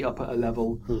already up at a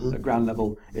level, at ground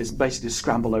level. It's basically to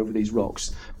scramble over these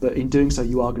rocks. But in doing so,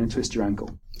 you are going to twist your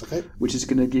ankle, which is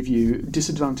going to give you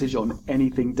disadvantage on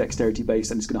anything dexterity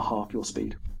based, and it's going to halve your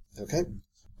speed. Okay.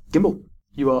 Gimbal,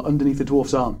 you are underneath the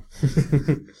dwarf's arm.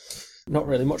 Not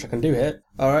really much I can do here.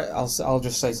 All right, I'll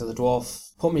just say to the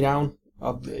dwarf, put me down.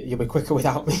 You'll be quicker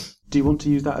without me. Do you want to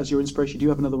use that as your inspiration? Do you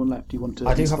have another one left? Do you want to?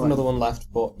 I do have another one left,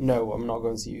 but no, I'm not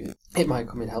going to use it. It might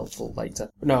come in helpful later.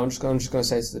 No, I'm just going to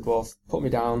say to the dwarf, put me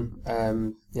down.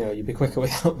 You'll be quicker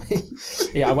without me.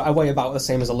 Yeah, I weigh about the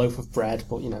same as a loaf of bread,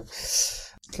 but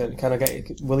can I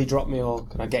get? Will he drop me, or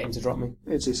can I get him to drop me?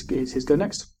 It's his go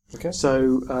next. Okay.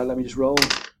 So let me just roll.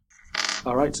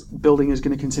 All right, building is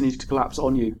going to continue to collapse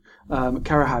on you.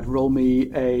 Karahad, roll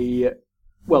me a.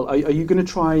 Well, are you going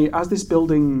to try, as this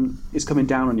building is coming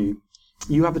down on you,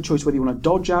 you have the choice whether you want to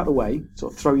dodge out of the way,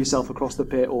 sort of throw yourself across the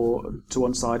pit or to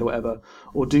one side or whatever,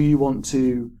 or do you want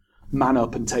to man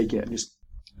up and take it? And just...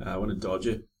 I want to dodge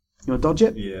it. You want to dodge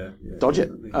it? Yeah. Dodge it.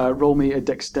 Roll me a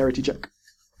dexterity check.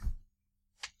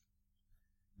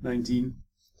 19.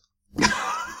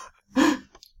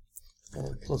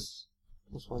 Plus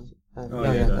one. That's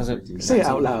 19. Say it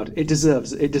out loud. It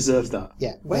deserves that.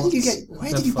 Yeah. Where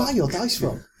did you buy your dice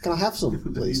from? Can I have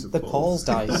some, please? The Paul's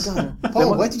dice.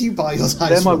 Paul, where did you buy your dice from?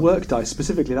 They're my work dice.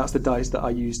 Specifically, that's the dice that I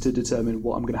use to determine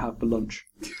what I'm going to have for lunch.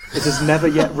 It has never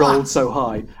yet rolled so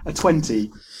high. A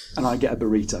 20, and I get a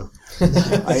burrito.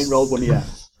 I ain't rolled one yet.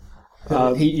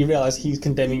 You realise he's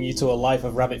condemning you to a life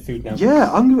of rabbit food now. Yeah,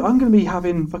 I'm going to be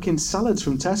having fucking salads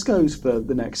from Tesco's for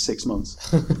the next 6 months.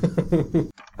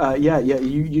 You're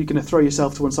going to throw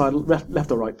yourself to one side,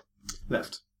 left or right?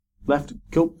 Left,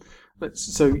 cool.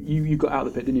 So you got out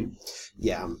of the pit, didn't you?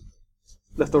 Yeah.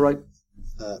 Left or right?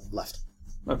 Left.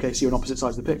 Okay, so you're on opposite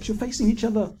sides of the pit because you're facing each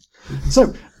other.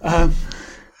 So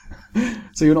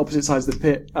you're on opposite sides of the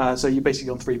pit. So you're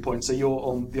basically on 3 points. So you're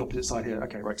on the opposite side here.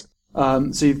 Okay, right.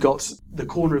 So you've got the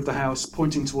corner of the house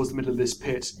pointing towards the middle of this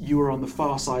pit. You are on the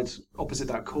far side, opposite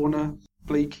that corner.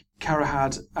 Bleak,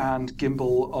 Karahad, and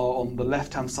Gimbal are on the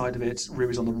left-hand side of it.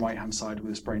 Rui's on the right-hand side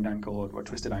with a sprained ankle or a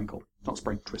twisted ankle. Not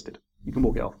sprained, twisted. You can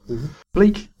walk it off. Mm-hmm.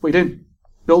 Bleak, what are you doing?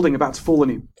 Building about to fall on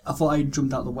you. I thought I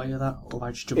jumped out the way of that, or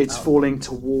I just jumped It's falling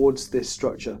towards this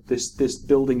structure. This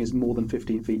building is more than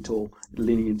 15 feet tall,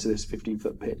 leaning into this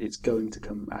 15-foot pit. It's going to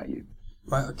come at you.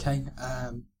 Right, okay.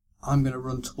 I'm going to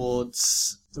run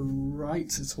towards the right,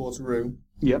 towards Rue.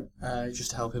 Yep.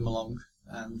 Just to help him along.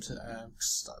 And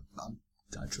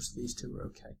I trust these two are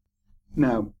okay.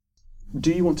 Now,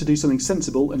 do you want to do something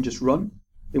sensible and just run?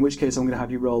 In which case I'm going to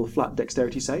have you roll a flat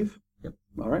dexterity save. Yep.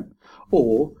 All right.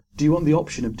 Or do you want the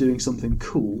option of doing something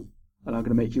cool, and I'm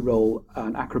going to make you roll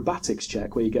an acrobatics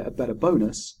check where you get a better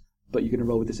bonus, but you're going to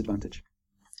roll with disadvantage.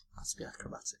 Has to be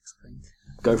acrobatics, I think.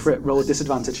 Go for it. Roll with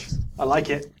disadvantage. I like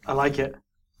it.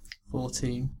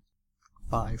 14.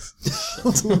 5.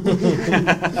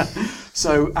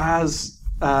 So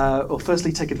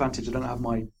firstly, take advantage. I don't have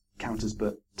my counters,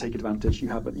 but take advantage. You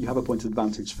have a point of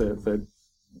advantage for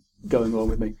going along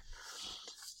with me.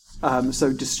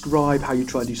 So describe how you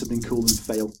try to do something cool and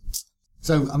fail.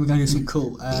 So I'm going to do something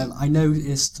cool. I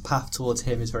noticed the path towards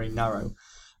him is very narrow,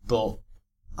 but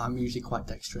I'm usually quite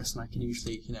dexterous, and I can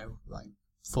usually,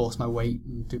 force my weight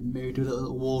and maybe do a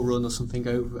little wall run or something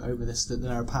over the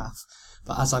narrow path.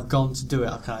 But as I've gone to do it,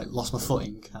 I've kind of lost my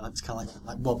footing, and I just kind of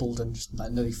like wobbled and just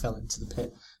nearly fell into the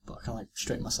pit. But I kind of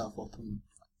straightened myself up and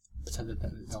pretended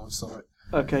that no one saw it.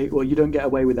 Okay, well, you don't get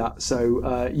away with that.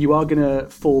 So you are going to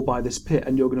fall by this pit,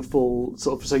 and you're going to fall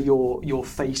sort of. So your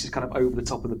face is kind of over the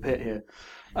top of the pit here,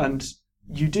 and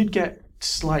you did get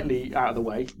slightly out of the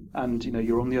way, and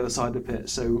you're on the other side of the pit.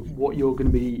 So what you're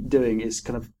going to be doing is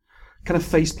kind of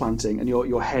face planting, and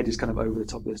your head is kind of over the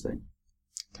top of this thing.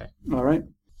 Okay. All right.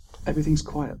 Everything's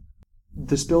quiet.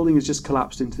 This building has just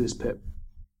collapsed into this pit,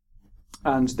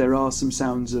 and there are some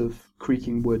sounds of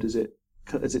creaking wood as it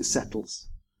settles.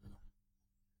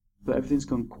 But everything's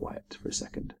gone quiet for a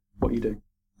second. What are you doing?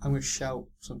 I'm going to shout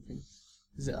something.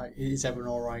 Is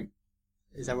everyone all right?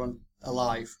 Is everyone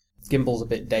alive? Gimbal's a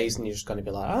bit dazed, and you're just going to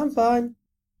be like, I'm fine.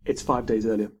 It's 5 days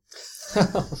earlier.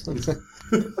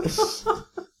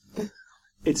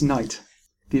 It's night.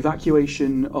 The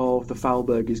evacuation of the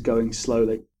Foulberg is going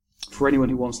slowly. For anyone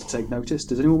who wants to take notice,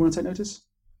 does anyone want to take notice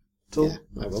at all? Yeah,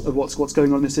 I will. Of what's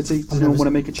going on in the city? Does anyone want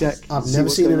to make a check? I've never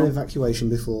seen an evacuation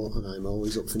before, and I'm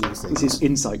always up for new things. This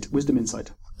is wisdom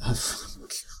insight. I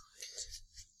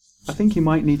think you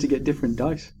might need to get different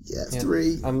dice. Yeah,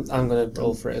 3. I'm going to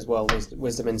roll for it as well.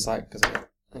 Wisdom insight, because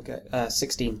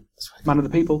 16. Man of the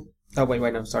people. Oh, wait,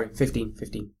 no, sorry. 15.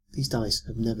 These dice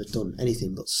have never done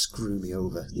anything but screw me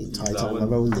over the entire That time one.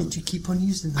 I've owned them. Did you keep on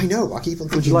using them? I know, I keep on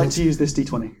thinking... Would you like to use this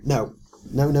D20? No.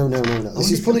 No.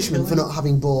 This is if punishment you're for not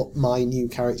having bought my new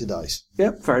character dice.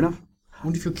 Yep, fair enough. I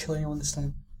wonder if you'll kill anyone this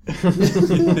time.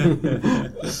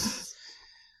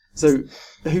 So,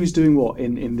 who's doing what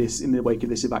in the wake of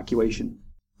this evacuation?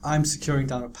 I'm securing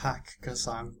down a pack because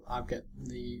I'm getting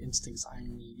the instincts I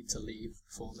need to leave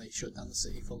before they shut down the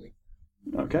city fully.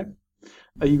 Okay.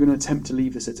 Are you going to attempt to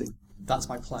leave the city? That's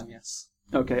my plan, yes.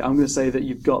 Okay, I'm going to say that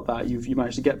you've got that. You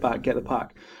managed to get back, get the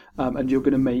pack, and you're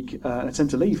going to make an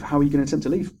attempt to leave. How are you going to attempt to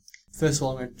leave? First of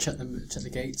all, I'm going to check the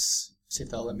gates, see if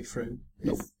they'll let me through.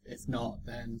 Nope. If not,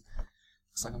 then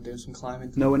looks like I'm doing some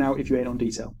climbing. No one out if you ain't on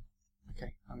detail.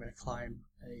 Okay, I'm going to climb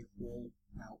a wall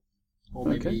out. Or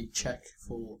maybe Okay. check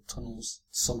for tunnels,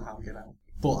 somehow get out.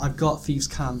 But I've got Thieves'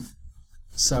 Cant,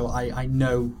 so I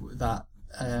know that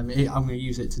I'm going to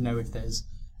use it to know if there's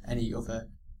any other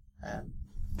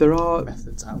There are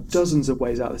methods out. dozens of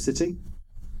ways out of the city.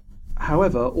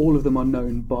 However, all of them are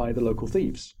known by the local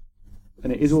thieves.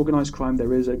 And it is organised crime.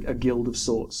 There is a guild of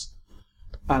sorts.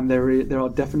 And there are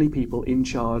definitely people in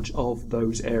charge of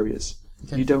those areas.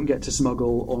 Okay. You don't get to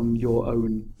smuggle on your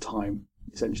own time,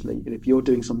 essentially. And if you're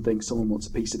doing something, someone wants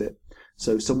a piece of it.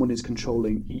 So someone is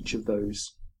controlling each of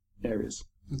those areas.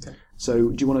 Okay. So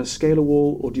do you want to scale a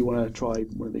wall, or do you want to try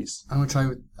one of these? I'm going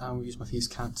to use my Thieves'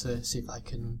 Cant to see if I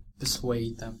can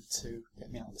persuade them to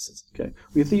get me out of the city. Okay.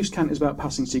 Well, your Thieves' Cant is about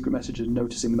passing secret messages and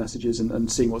noticing the messages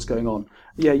and seeing what's going on.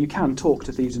 Yeah, you can talk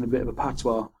to thieves in a bit of a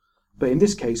patois, but in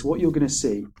this case, what you're going to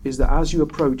see is that as you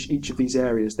approach each of these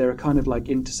areas, there are kind of like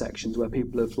intersections where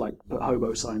people have like put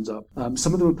hobo signs up.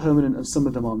 Some of them are permanent and some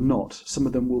of them are not. Some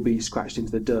of them will be scratched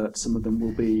into the dirt. Some of them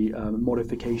will be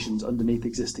modifications underneath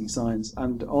existing signs.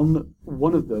 And on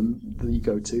one of them that you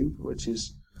go to, which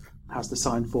has the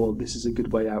sign for "This is a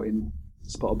good way out in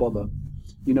spot of bother,"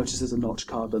 you notice there's a notch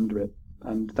carved under it,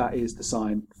 and that is the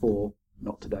sign for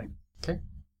 "Not today." Okay.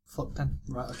 Fuck then.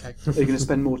 Right, okay. Are you going to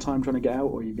spend more time trying to get out,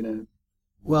 or are you going to...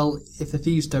 Well, if the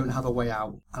thieves don't have a way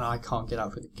out and I can't get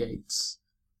out through the gates,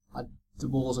 the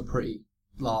walls are pretty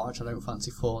large. I don't fancy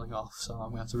falling off, so I'm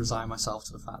going to have to resign myself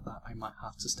to the fact that I might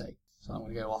have to stay. So I'm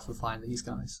going to go off and find these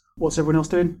guys. What's everyone else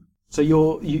doing? So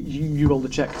you rolled a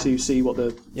check to see what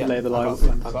the lay of the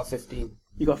land. I got 15.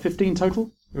 You got 15 total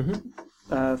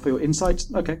for your insight.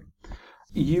 Okay.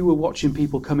 You were watching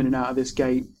people come in and out of this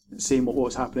gate, seeing what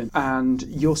was happening, and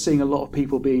you're seeing a lot of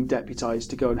people being deputised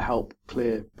to go and help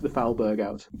clear the Foulberg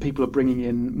out. People are bringing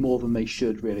in more than they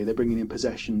should, really. They're bringing in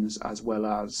possessions as well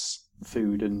as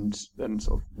food and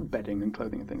sort of bedding and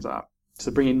clothing and things like that.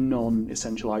 So bring in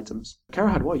non-essential items.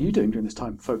 Karahad, what are you doing during this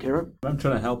time, folk hero? I'm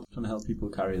trying to help people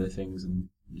carry their things and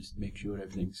just make sure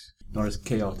everything's not as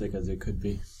chaotic as it could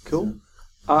be. Cool.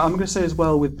 I'm going to say as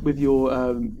well with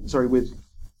your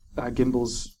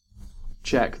Gimble's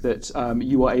check that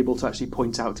you are able to actually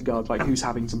point out to guards like who's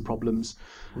having some problems,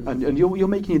 and you're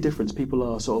making a difference. People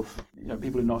are sort of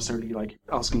people are not necessarily like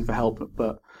asking for help,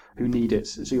 but who need it.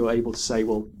 So you're able to say,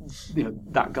 well,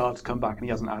 that guard's come back and he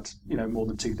hasn't had more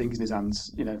than 2 things in his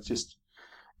hands. Just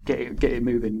get it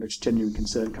moving. It's genuine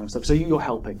concern kind of stuff. So you're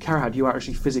helping. Karahad, you are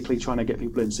actually physically trying to get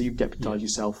people in. So you deputise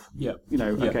yourself. Yeah.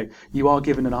 Okay. You are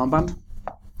given an armband.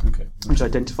 Okay. Which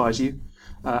identifies you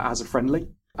as a friendly.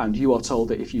 And you are told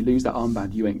that if you lose that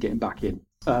armband, you ain't getting back in.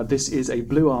 This is a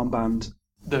blue armband.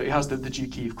 It has the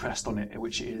Duke crest on it,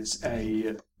 which is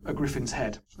a griffin's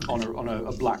head on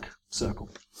a black circle.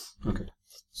 Okay.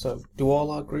 So, do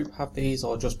all our group have these,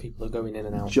 or just people who are going in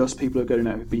and out? Just people who are going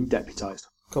out who've been deputised.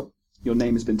 Cool. Your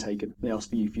name has been taken. They ask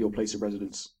for you for your place of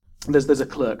residence. And there's a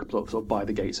clerk sort of by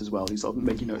the gates as well. He's sort of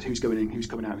making notes who's going in, who's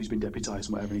coming out, who's been deputised, and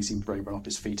whatever. And he seems very run off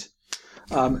his feet.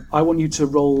 I want you to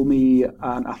roll me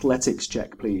an athletics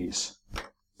check, please.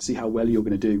 See how well you're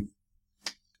going to do.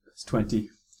 It's 20.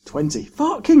 20.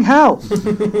 Fucking hell!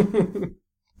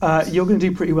 You're going to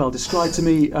do pretty well. Describe to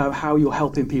me how you're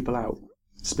helping people out,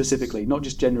 specifically. Not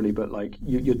just generally, but like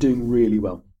you're doing really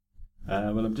well.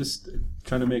 Well, I'm just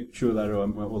trying to make sure that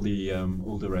all the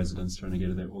older residents trying to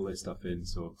get all their stuff in.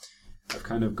 So I've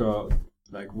kind of got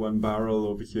like one barrel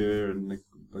over here, and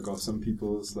I've got some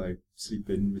people's like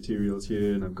sleeping materials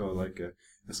here, and I've got like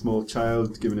a small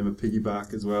child giving him a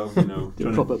piggyback as well.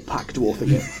 You're proper pack dwarfing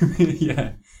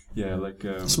it. yeah, like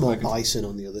a small bison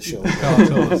on the other shoulder.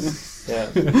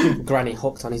 Yeah, granny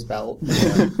hooked on his belt.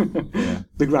 Yeah.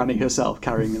 The granny herself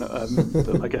carrying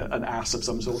like an ass of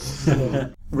some sort.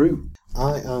 Rue.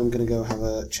 I am going to go have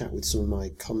a chat with some of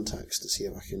my contacts to see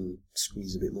if I can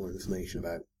squeeze a bit more information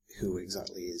about who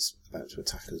exactly is about to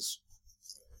attack us.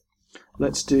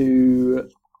 Let's do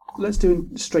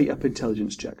a straight up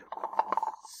intelligence check.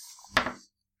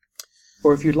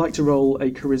 Or if you'd like to roll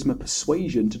a charisma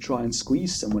persuasion to try and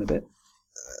squeeze someone a bit.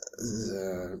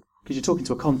 Because you're talking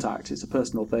to a contact, it's a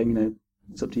personal thing, you know,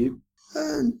 it's up to you.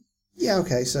 Yeah,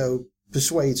 okay, so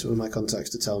persuade some of my contacts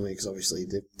to tell me, because obviously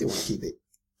they want to keep it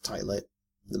tight-lit.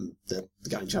 The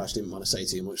guy in charge didn't want to say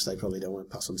too much, they probably don't want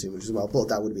to pass on too much as well, but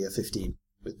that would be a 15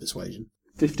 with persuasion.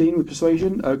 15 with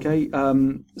persuasion, okay.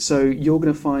 So you're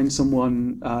going to find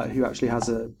someone who actually has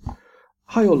a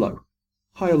high or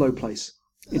low place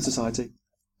in society.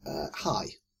 High.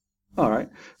 All right.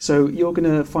 So you're going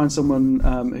to find someone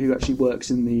who actually works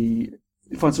in the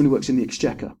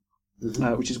Exchequer,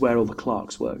 which is where all the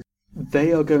clerks work.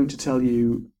 They are going to tell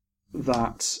you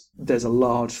that there's a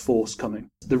large force coming.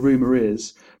 The rumour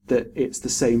is that it's the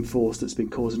same force that's been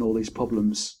causing all these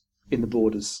problems in the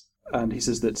borders. And he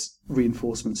says that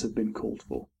reinforcements have been called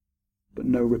for, but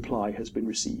no reply has been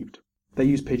received. They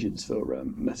use pigeons for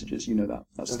messages, you know that.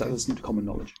 That's common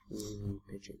knowledge.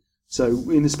 Pigeon. So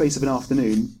in the space of an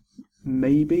afternoon,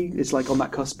 maybe it's like on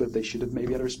that cusp of they should have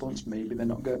maybe had a response. Maybe they're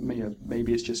not going.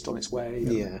 Maybe it's just on its way.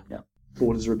 Yeah.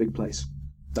 Borders are a big place.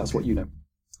 That's what you know.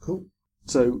 Cool.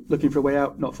 So looking for a way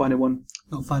out, not finding one.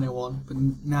 Not finding one, but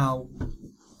now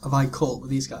have I caught up with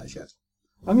these guys yet?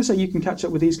 I'm going to say you can catch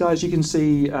up with these guys. You can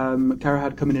see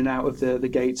Karahad coming in and out of the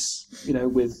gates, you know,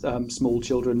 with small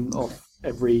children off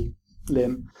every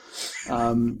limb.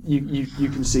 You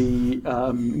can see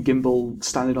Gimbal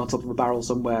standing on top of a barrel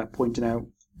somewhere, pointing out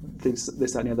things,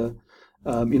 this, that, and the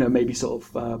other. You know, maybe sort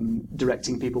of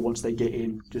directing people once they get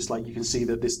in. Just like you can see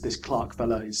that this Clark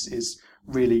fella is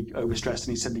really overstressed and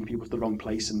he's sending people to the wrong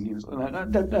place. And he was,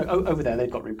 no, over there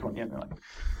they've got room. Come on, yeah, like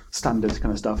standard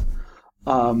kind of stuff.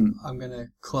 I'm going to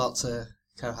call out to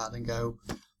Karahad and go,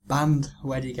 Band,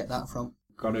 where do you get that from?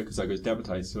 Got it, because I was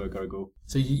deputized, so I gotta go.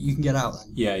 So you can get out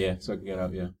then? Yeah, so I can get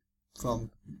out, yeah. From,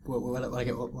 where do I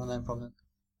get one of them from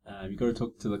then? You gotta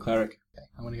talk to the cleric. Okay,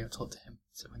 I'm going to go talk to him,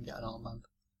 so I can get an armband.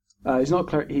 He's not a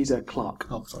cleric, he's a clerk.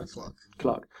 Oh, sorry, Clark.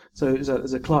 Clerk. So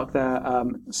there's a clerk there.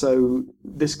 So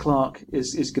this clerk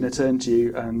is going to turn to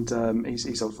you, and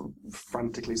he's sort of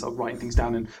frantically sort of writing things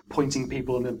down and pointing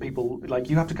people, and then people like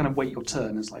you have to kind of wait your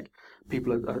turn as like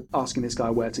people are asking this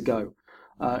guy where to go.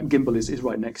 Gimbal is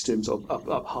right next to him, sort of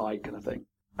up high kind of thing,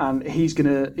 and he's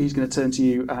gonna turn to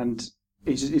you, and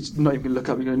he's not even gonna look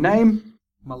up. He's gonna name,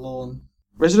 My lawn.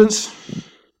 residence,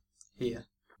 Here.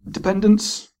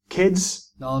 dependents, kids,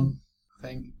 None.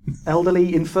 Thing.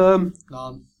 elderly, infirm.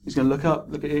 None. He's gonna look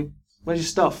at you. Where's your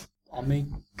stuff? On me.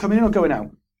 Coming in or going out?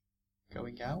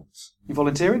 Going out? You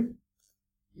volunteering?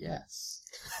 Yes.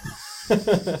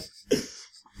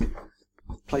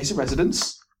 Place of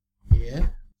residence?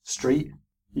 Here. Street?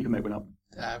 You can make one up.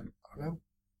 I don't know.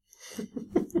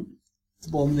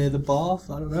 One near the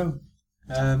bath? I don't know.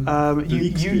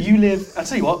 You live. I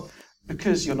tell you what.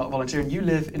 Because you're not volunteering, you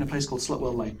live in a place called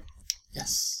Slutwell Lane,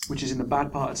 Yes. which is in the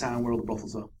bad part of town where all the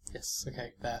brothels are. Yes.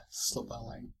 Okay. There. Slutwell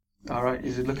Lane. All right.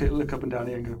 You look up and down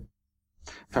here and go.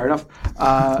 Fair enough.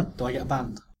 Do I get a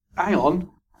band? Hang on.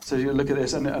 So you look at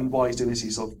this, and while he's doing this,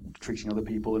 he's sort of treating other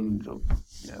people and sort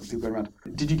of, people going around.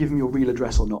 Did you give him your real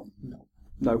address or not? No.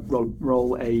 No.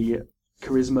 Roll a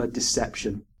charisma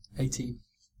deception. 18.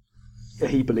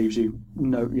 He believes you.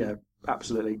 No. Yeah.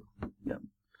 Absolutely. Yeah.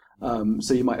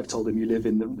 So you might have told him you live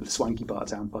in the swanky part of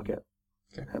town. Fuck it.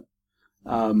 Okay.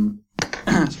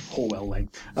 Horwell Lane.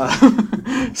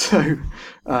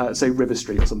 Say River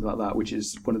Street or something like that, which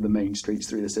is one of the main streets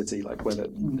through the city, like where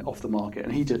off the market.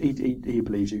 And he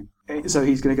believes you. So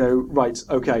he's going to go, right,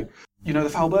 okay. You know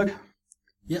the Falberg?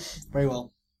 Yep. Very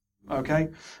well. Okay.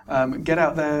 Get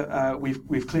out there.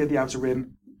 We've cleared the outer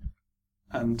rim,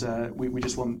 and we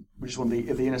just want the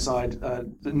inner side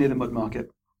near the mud market.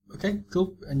 Okay.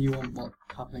 Cool. And you want what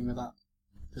happening with that?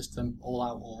 Just them all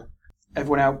out, or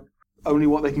Everyone out. Only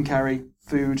what they can carry.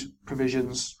 Food,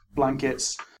 provisions,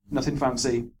 blankets. Nothing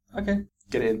fancy. okay.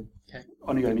 Get in. Okay.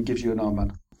 On you go, and he gives you an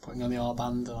armband. Putting on the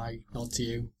R-band, and I nod to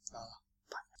you.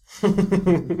 And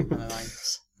then I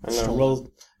I'm gonna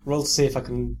roll to see if I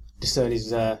can discern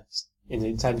his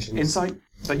intentions. Insight.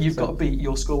 But you've got to beat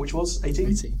your score, which was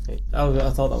 18. 18. Oh, I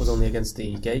thought that was only against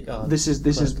the gate guard. This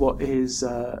is what his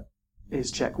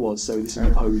check was. So this is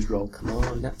an opposed roll. Come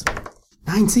on, that's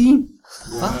 19.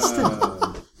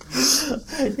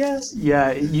 yes.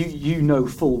 Yeah, you know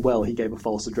full well he gave a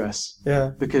false address.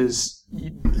 Yeah. Because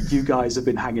you guys have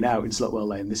been hanging out in Slutwell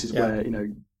Lane. This is where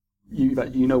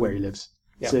you know where he lives.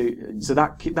 Yeah. So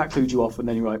that clued you off, and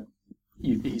then you're like,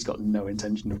 he's got no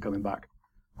intention of coming back.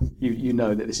 You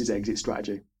know that this is exit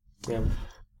strategy. Yeah.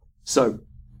 So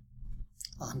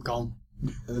I'm gone.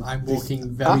 I'm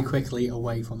walking very quickly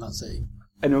away from that city.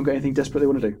 anyone got anything desperate they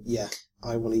want to do? Yeah.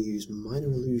 I want to use minor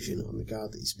illusion on the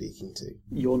guard that he's speaking to.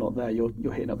 You're not there.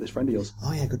 You're hitting up this friend of yours.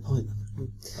 Oh yeah, good point.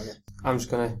 Okay. I'm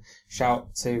just going to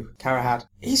shout to Karahad,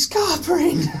 he's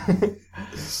scarpering!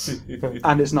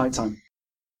 And it's nighttime.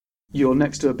 You're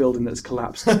next to a building that's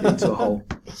collapsed into a hole,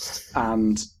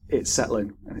 and it's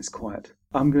settling, and it's quiet.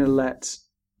 I'm going to let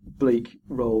Bleak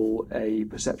roll a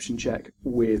perception check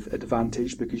with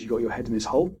advantage because you got your head in this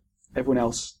hole. Everyone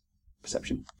else,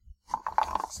 perception.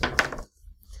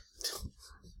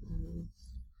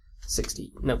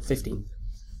 15.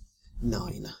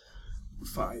 9.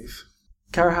 5.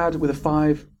 Karahad with a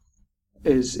 5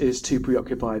 is too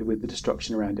preoccupied with the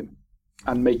destruction around him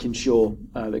and making sure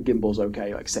that Gimbal's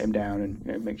okay, like set him down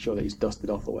and make sure that he's dusted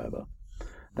off or whatever.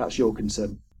 That's your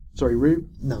concern. Sorry, Rue?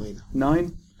 9.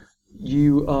 9.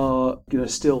 You are going to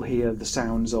still hear the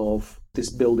sounds of this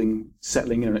building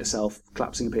settling in on itself,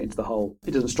 collapsing a bit into the hole.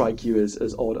 It doesn't strike you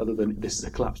as odd other than this is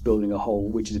a collapsed building, a hole,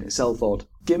 which is in itself odd.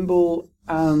 Gimbal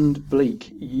and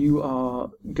Bleak, you are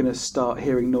going to start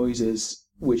hearing noises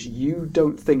which you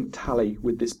don't think tally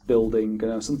with this building.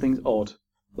 Something's odd.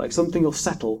 Like something will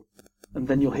settle, and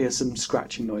then you'll hear some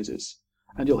scratching noises.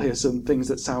 And you'll hear some things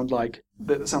that sound like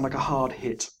a hard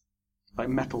hit, like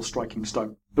metal striking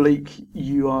stone. Bleak,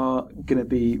 you are going to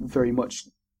be very much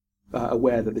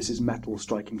aware that this is metal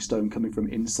striking stone coming from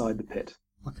inside the pit.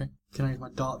 Okay. Can I use my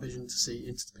dark vision to see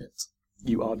into the pit?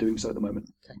 You are doing so at the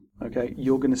moment. Okay. Okay.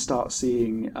 You're going to start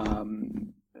seeing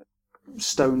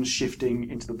stones shifting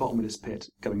into the bottom of this pit,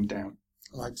 going down.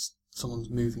 Like someone's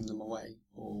moving them away,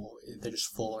 or they're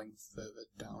just falling further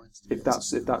down into the pit?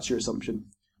 If that's your assumption,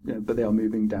 but they are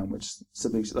moving downwards.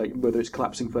 Something's like whether it's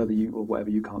collapsing further, or whatever,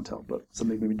 you can't tell, but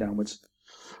something's moving downwards.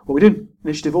 What are we doing?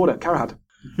 Initiative order. Karahad.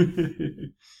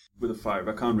 With a 5,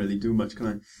 I can't really do much, can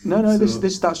I? No. So-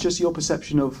 That's just your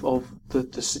perception of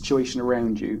the situation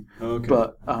around you. Okay.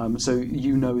 But so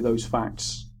you know those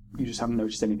facts. You just haven't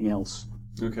noticed anything else.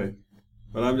 Okay.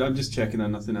 Well, I'm just checking that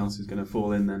nothing else is going to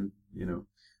fall in then,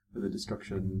 with the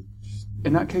destruction.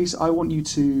 In that case, I want you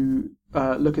to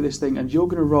look at this thing, and you're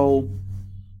going to roll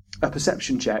a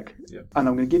perception check. Yep. And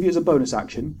I'm going to give you as a bonus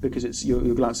action because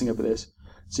you're glancing up at this,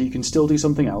 so you can still do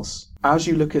something else. As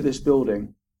you look at this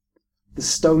building, the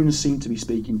stones seem to be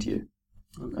speaking to you.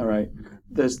 Okay. All right.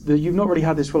 Okay. You've not really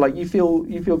had this for like you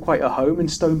feel quite at home in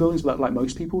stone buildings, like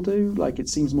most people do. Like it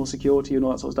seems more secure to you and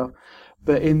all that sort of stuff.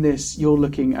 But in this, you're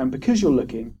looking, and because you're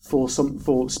looking for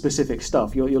specific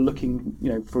stuff, you're looking,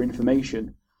 for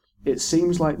information. It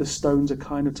seems like the stones are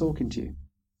kind of talking to you.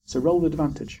 So roll the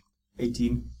advantage.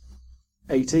 18.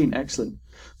 18, excellent.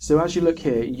 So as you look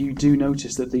here, you do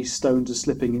notice that these stones are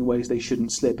slipping in ways they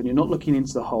shouldn't slip, and you're not looking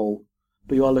into the hole,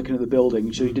 but you are looking at the building,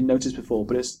 which you didn't notice before.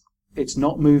 But it's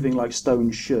not moving like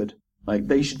stones should. Like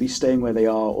they should be staying where they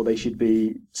are, or they should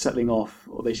be settling off,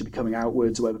 or they should be coming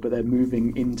outwards, or whatever. But they're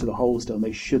moving into the hole still, and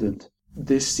they shouldn't.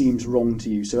 This seems wrong to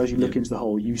you. So as you look into the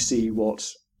hole, you see what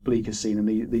Bleak has seen, and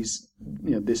this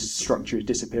structure is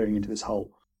disappearing into this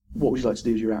hole. What would you like to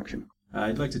do as your action?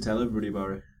 I'd like to tell everybody about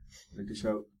it. I'd like to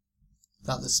shout.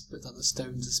 That the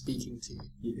stones are speaking to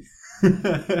you.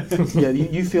 Yeah,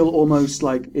 you feel almost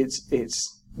like it's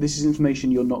this is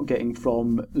information you're not getting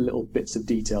from little bits of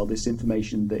detail. This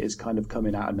information that is kind of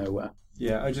coming out of nowhere.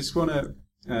 Yeah, I just want to.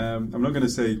 I'm not going to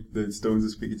say the stones are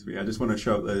speaking to me. I just want to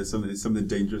shout that something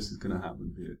dangerous is going to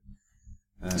happen here.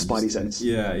 Spidey sense.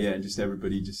 Yeah. Just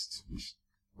everybody, just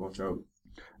watch out.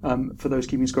 For those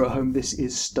keeping score at home, this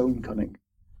is stone cunning,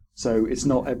 so it's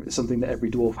not something that every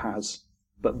dwarf has,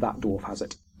 but that dwarf has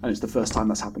it, and it's the first time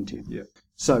that's happened to you. Yeah.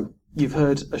 So you've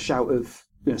heard a shout of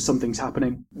something's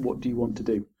happening. What do you want to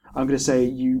do? I'm going to say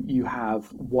you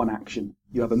have one action.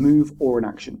 You have a move or an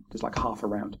action. There's like half a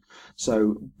round.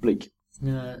 So Bleak. I'm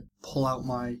gonna pull out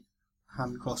my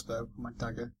hand crossbow, my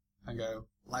dagger, and go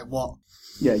like what?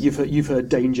 Yeah, you've heard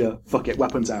danger. Fuck it,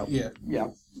 weapons out. Yeah. Yeah,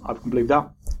 I can believe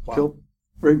that. Wow. Cool.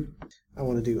 Rue. I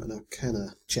want to do an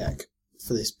Arcana check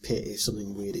for this pit if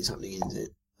something weird is happening in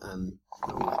it, and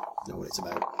I want to know what it's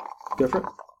about. Go for it.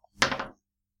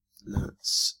 And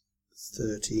that's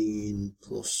 13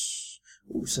 plus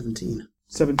 17.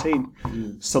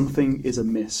 17. Something is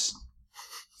amiss.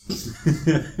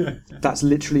 That's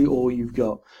literally all you've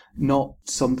got. Not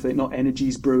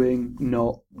energies brewing,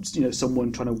 not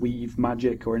someone trying to weave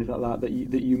magic or anything like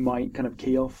that that you might kind of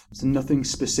key off. There's nothing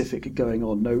specific going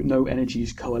on. No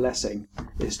energies coalescing.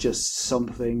 It's just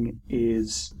something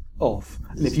is off.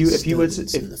 And if you were to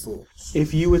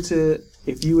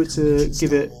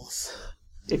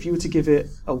give it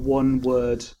a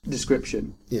one-word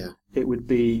description, it would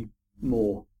be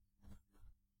more.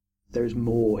 There is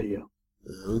more here.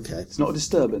 Okay. It's not a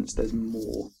disturbance. There's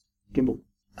more. Gimbal.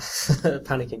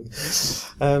 panicking.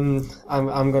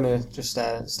 I'm gonna just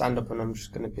stand up and I'm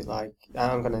just gonna be like,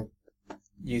 I'm gonna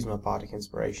use my bardic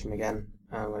inspiration again.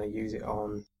 I'm gonna use it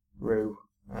on Rue.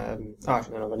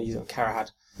 Actually, no, I'm gonna use it on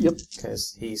Karahad. Yep.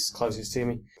 Because he's closest to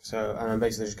me. So, and I'm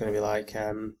basically just gonna be like,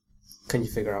 can you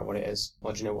figure out what it is,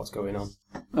 or do you know what's going on?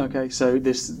 Okay, so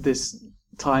this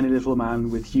tiny little man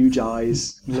with huge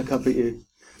eyes look up at you.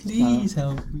 Please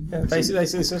help me. Yeah, basically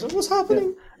says, what's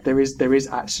happening? There is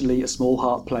actually a small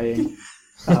harp playing.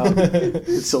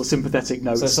 It's sort of sympathetic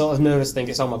notes. So sort of nervous thing,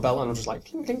 it's on my belt and I'm just like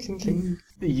cling, cling, cling, cling.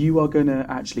 You are going to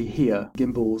actually hear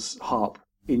Gimbal's harp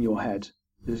in your head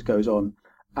as this goes on,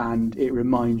 and it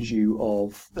reminds you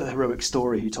of the heroic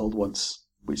story he told once,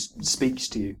 which speaks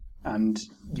to you, and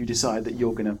you decide that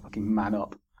you're going to fucking man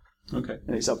up. Okay.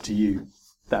 And it's up to you.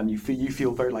 Then you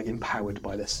feel very like empowered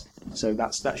by this. So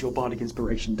that's your bardic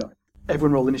inspiration done.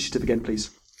 Everyone roll initiative again, please.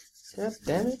 God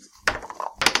damn it.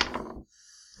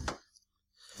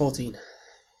 14.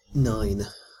 9.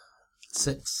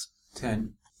 6.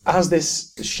 10. As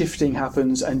this shifting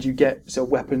happens and you get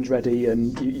weapons ready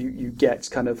and you get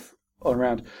kind of on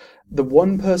around, the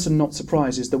one person not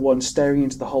surprised is the one staring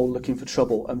into the hole looking for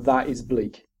trouble, and that is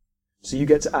Bleak. So you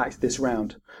get to act this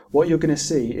round. What you're going to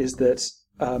see is that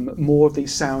more of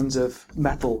these sounds of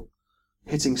metal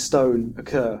hitting stone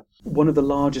occur. One of the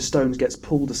larger stones gets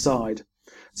pulled aside.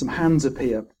 Some hands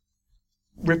appear,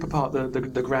 rip apart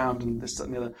the ground and this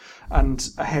and the other, and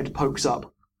a head pokes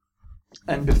up.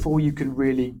 And before you can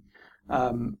really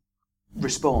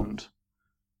respond,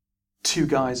 2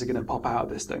 guys are going to pop out of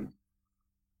this thing.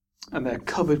 And they're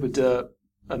covered with dirt,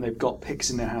 and they've got picks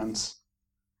in their hands.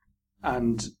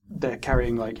 And they're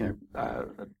carrying,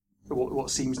 what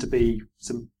seems to be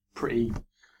some pretty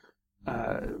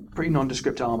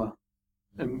nondescript armour.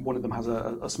 And one of them has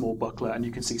a small buckler, and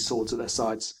you can see swords at their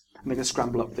sides. And they're going to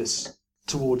scramble up this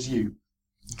towards you.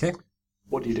 Okay.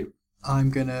 What do you do?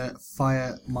 I'm going to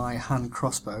fire my hand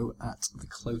crossbow at the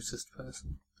closest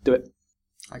person. Do it.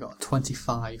 I got a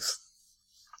 25.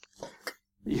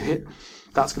 You hit.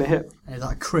 That's going to hit. Is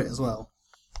that a crit as well?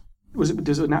 Was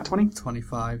it a nat 20?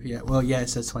 25, yeah. Well, yeah, it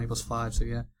says 20 plus 5, so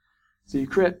yeah. So you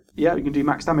crit. Yeah, you can do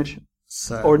max damage.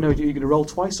 So, Or no, you're going to roll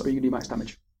twice, or are you going to do max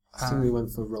damage? I think we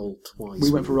went for roll twice.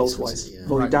 We went for roll This was twice. it, yeah.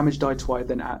 Roll your Right. damage die twice,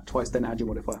 then add your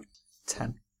modifier.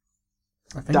 10.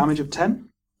 I think. Damage of 10?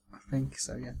 I think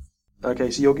so, yeah.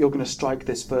 Okay, so you're going to strike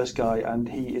this first guy, and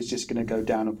he is just going to go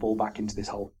down and fall back into this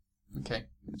hole. Okay.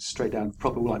 Straight down,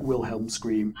 proper like Wilhelm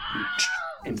scream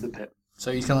into the pit.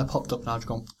 So he's kind of popped up and I've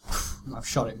gone, and I've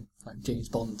shot him, like James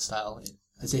Bond style,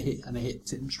 as it hit, and it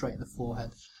hits him straight in the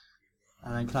forehead.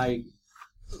 And then can I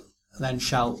then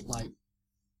shout, like,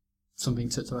 something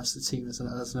to the rest of the team that's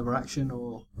another action,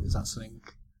 or is that something?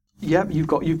 Yep, you've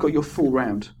got your full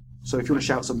round. So if you want to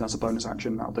shout something, that's a bonus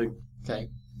action. That'll do. Okay,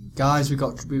 guys, we've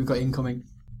got incoming.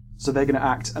 So they're going to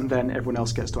act, and then everyone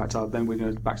else gets to act out. Then we're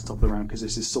going to back to the top of the round because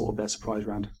this is sort of their surprise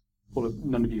round.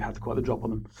 None of you had quite the drop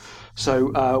on them.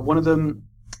 So one of them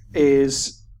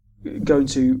is going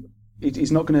to.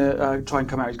 He's not going to try and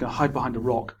come out. He's going to hide behind a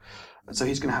rock. So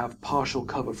he's going to have partial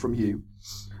cover from you,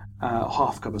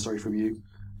 half cover, from you,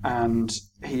 and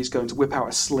he's going to whip out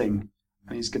a sling,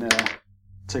 and he's going to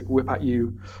take a whip at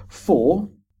you for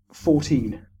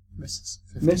 14. Misses.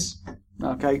 15. Miss.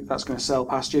 Okay, that's going to sail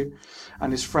past you.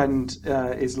 And his friend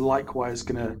is likewise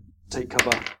going to take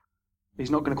cover. He's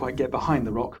not going to quite get behind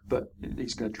the rock, but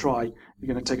he's going to try. You're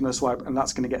going to take another swipe, and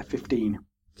that's going to get a 15.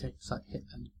 Okay, so that hit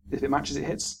then. If it matches, it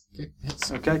hits. Okay,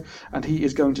 hits. Okay, and he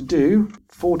is going to do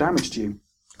 4 damage to you.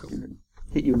 Cool.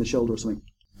 Hit you in the shoulder or something.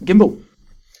 Gimbal.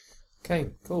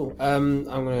 Okay, cool. I'm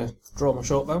going to draw my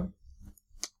short bow.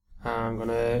 I'm going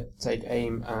to take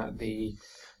aim at the...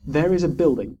 There is a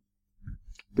building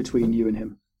between you and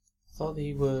him. I thought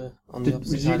they were on the Did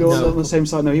opposite you side. go No. on the same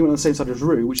side? No, he went on the same side as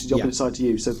Rue, which is the opposite side to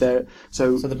you. So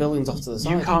So the building's off to the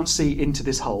side. you can't see into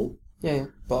this hole. Yeah.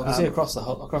 But I can see across the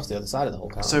other side of the hole,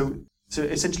 can't I? So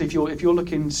essentially, if you're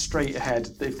looking straight ahead,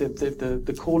 if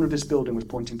the corner of this building was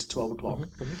pointing to 12 o'clock,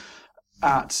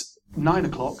 at 9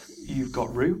 o'clock you've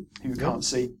got Rue, who you can't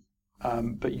see,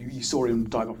 but you saw him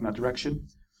dive off in that direction.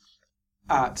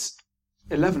 At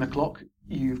 11 o'clock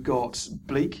you've got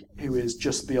Bleak, who is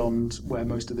just beyond where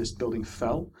most of this building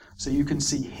fell. So you can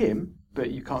see him,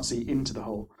 but you can't see into the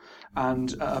hole.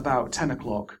 And at about 10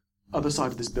 o'clock, other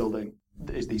side of this building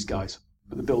is these guys.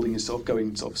 But the building is sort of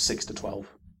going 6 to 12.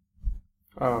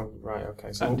 Oh, right,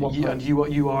 okay. So And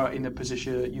you are in a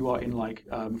position. You are in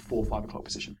 4 or 5 o'clock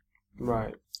position.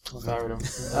 Right, fair enough.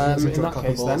 It's In a that cock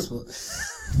case and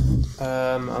balls,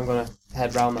 then, I'm going to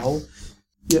head round the hole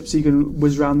Yep, so you can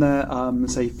whiz around there,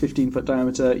 say 15-foot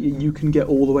diameter. You can get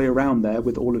all the way around there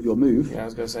with all of your move. Yeah, I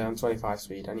was going to say I'm 25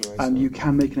 speed anyway. And so. you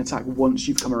can make an attack once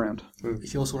you've come around.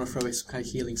 If you also want to throw some kind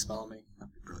of healing spell on me,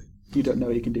 that'd be brilliant. You don't know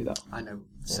you can do that. I know.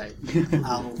 Say.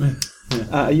 I'll...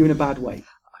 Are you in a bad way?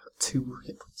 I've got 2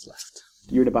 hit points left.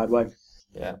 You're in a bad way.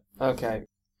 Yeah. Okay.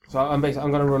 So I'm going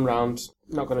to run round.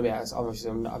 Not going to be able to, obviously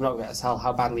I'm not going to be able to tell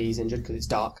how badly he's injured because it's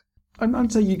dark.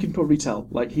 I'd say you can probably tell.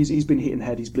 Like he's been hit in the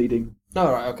head. He's bleeding.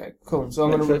 Oh right. Okay. Cool. So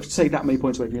I'm Like, going to say that many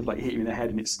points away from you, like hit you in the head,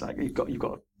 and it's like you've got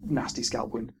a nasty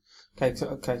scalp wound. Okay.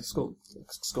 School.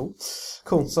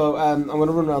 Cool. So I'm going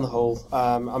to run around the hole.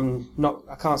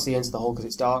 I can't see into the hole because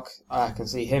it's dark. I can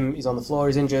see him. He's on the floor.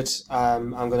 He's injured.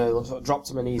 I'm going to sort of drop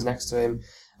to my knees next to him,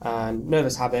 and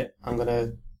nervous habit. I'm going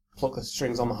to pluck the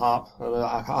strings on the harp.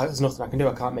 There's nothing I can do.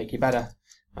 I can't make you better.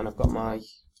 And I've got my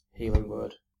healing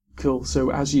word. Cool.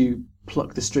 So as you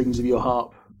pluck the strings of your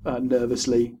harp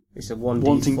nervously, It's a 1d4.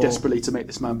 wanting desperately to make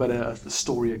this man better, a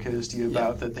story occurs to you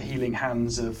about the healing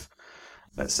hands of,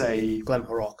 let's say,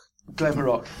 Glenharrock.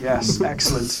 Glenharrock. Yes,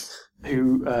 excellent.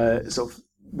 Who sort of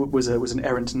was an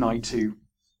errant knight who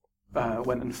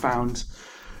went and found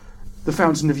the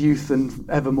fountain of youth and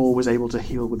evermore was able to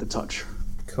heal with a touch.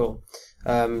 Cool.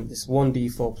 This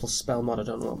 1d4 plus spell mod. I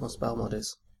don't know what my spell mod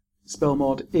is. Spell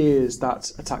mod is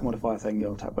that attack modifier thing,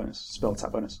 your attack bonus, spell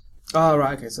attack bonus. Oh,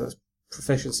 right, okay, so it's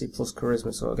proficiency plus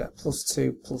charisma, so I'll get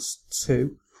 +2.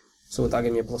 So would that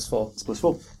give me a +4? It's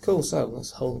 +4. Cool, so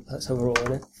let's overroll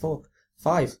on it.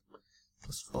 5.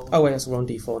 +4. Oh, wait, that's the wrong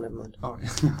d4, never mind. Oh,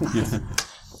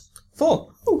 4!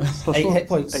 Ooh, +4. 8 hit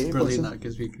points. 8 hit brilliant. points. That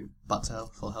gives me back to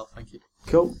health, full health. Thank you.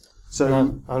 Cool. So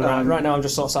Right now I'm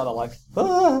just sort of sat there like,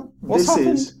 what's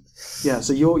this happened?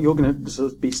 So you're going to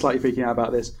sort of be slightly freaking out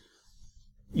about this.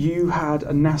 You had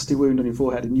a nasty wound on your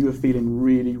forehead, and you were feeling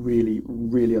really, really,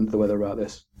 really under the weather about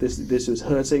this. This was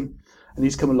hurting, and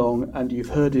he's come along, and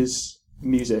you've heard his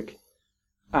music,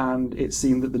 and it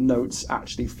seemed that the notes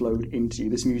actually flowed into you.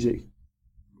 This music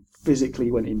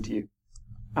physically went into you,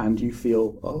 and you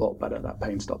feel a lot better. That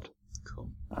pain stopped.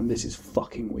 Cool. And this is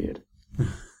fucking weird.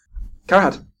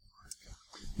 Karahad.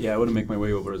 Yeah, I want to make my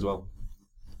way over as well.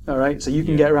 All right, so you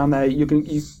can get around there.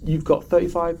 You've got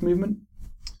 35 movement.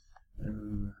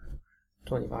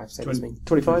 25, same as me.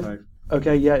 25?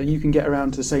 Okay, yeah, you can get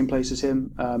around to the same place as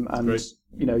him, and Great.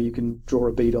 you can draw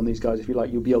a bead on these guys if you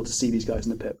like. You'll be able to see these guys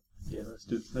in the pit. Yeah, let's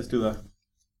do that.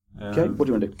 Okay, what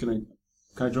do you want to do?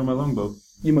 Can I draw my longbow?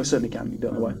 You most certainly can. You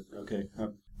don't know why. Okay, I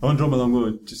want to draw my longbow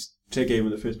and just take aim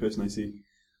at the first person I see.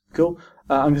 Cool.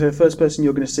 I'm going to say the first person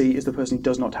you're going to see is the person who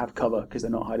does not have cover because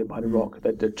they're not hiding behind a rock.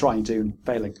 They're trying to and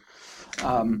failing.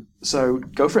 So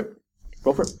go for it.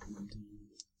 Roll for it.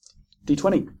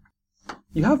 D20.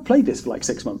 You have played this for like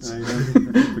 6 months. I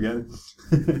forget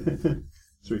it.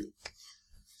 3.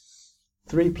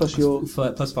 3 plus your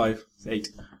Plus 5, 8.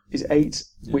 is 8,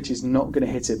 Yeah. which is not going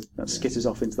to hit him. That skitters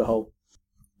off into the hole.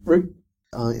 Rue?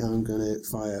 I am going to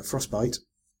fire Frostbite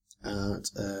at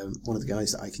one of the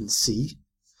guys that I can see.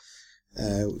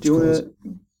 Do you want to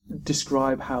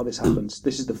describe how this happens?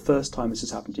 This is the first time this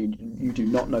has happened to you. You do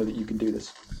not know that you can do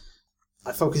this.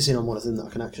 I focus in on one of them that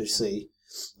I can actually see,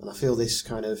 and I feel this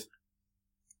kind of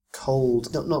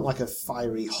cold, not like a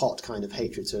fiery, hot kind of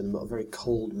hatred to him, but a very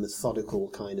cold, methodical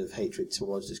kind of hatred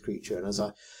towards this creature. And as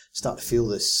I start to feel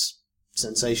this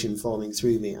sensation forming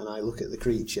through me, and I look at the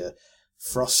creature,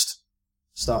 frost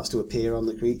starts to appear on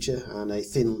the creature, and a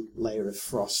thin layer of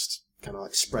frost kind of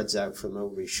like spreads out from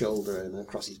over his shoulder and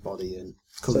across his body and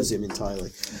covers him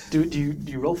entirely. Do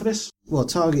you roll for this? Well,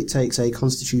 target takes a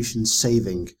Constitution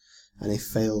saving, and if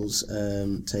fails,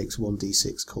 takes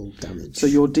 1d6 cold damage. So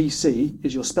your DC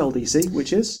is your spell DC,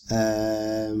 which is?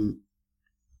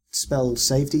 Spell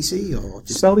save DC, or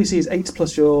just... Spell DC is 8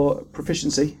 plus your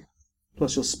proficiency,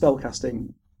 plus your spell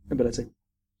casting ability.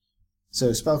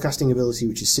 So spellcasting ability,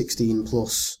 which is 16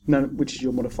 plus... No, which is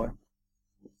your modifier.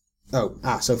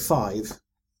 So 5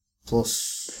 plus...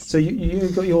 So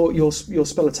you've got your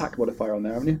spell attack modifier on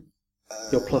there, haven't you?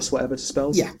 Your plus whatever to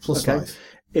spells? Yeah, plus 5.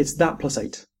 It's that plus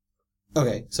 8.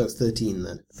 Okay, so 13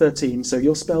 then. 13. So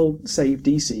your spell save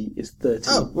DC is 13.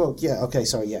 Oh, well, yeah, okay,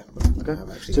 sorry, yeah. Okay. I've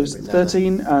actually So it's written down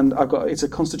 13, and I've got it's a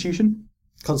Constitution,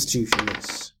 that. Constitution,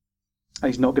 yes. and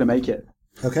he's not going to make it.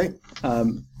 Okay.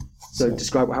 So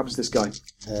describe what happens to this guy.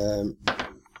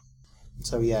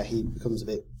 So yeah, he becomes a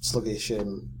bit sluggish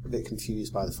and a bit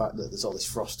confused by the fact that there's all this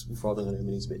frost falling on him,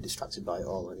 and he's a bit distracted by it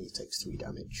all, and he takes 3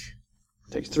 damage.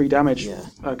 Takes 3 damage. Yeah.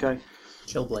 Okay.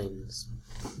 Chilblains.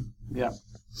 Yeah.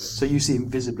 So you see him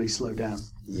visibly slow down.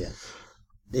 Yeah.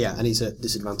 Yeah, and he's at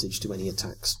disadvantage to any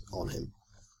attacks on him.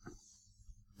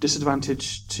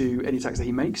 Disadvantage to any attacks that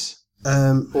he makes.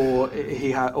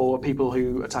 or people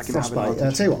who attack him have Frostbite.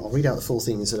 advantage. Tell you what, I'll read out the full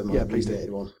thing instead of my please do.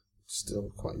 abbreviated one. Still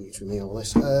quite new to me, all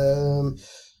this.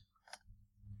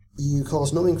 You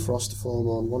cause numbing frost to form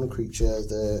on one creature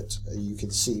that you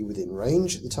can see within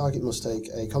range. The target must take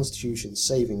a Constitution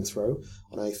saving throw.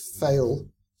 On a fail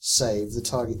save, the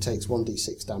target takes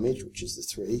 1d6 damage, which is the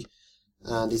 3,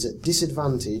 and is at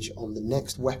disadvantage on the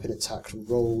next weapon attack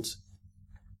roll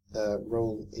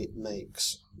it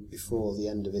makes before the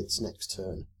end of its next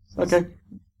turn. Okay.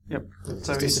 Yep.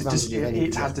 So disadvantage of any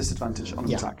it has disadvantage on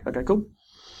the attack. Okay, cool.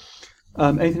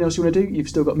 Anything else you want to do? You've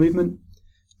still got movement.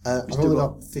 I've only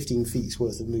got 15 feet's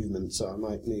worth of movement, so I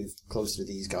might move closer to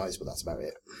these guys, but that's about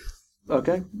it.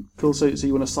 Okay, cool. So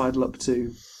you want to sidle up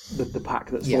to the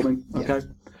pack that's forming? Okay.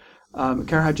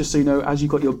 Karahad, just so you know, as you've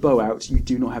got your bow out, you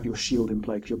do not have your shield in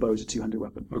play because your bow is a two-handed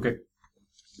weapon. Okay.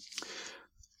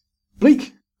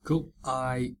 Bleak! Cool.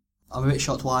 I'm a bit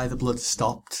shocked why the blood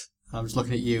stopped. I'm just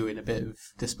looking at you in a bit of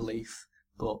disbelief,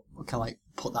 but I can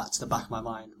put that to the back of my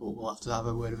mind. We'll have to have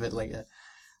a word of it later.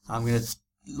 I'm going to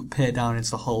peer down into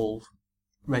the hole,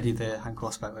 ready the hand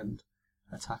crossbow and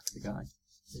attack the guy.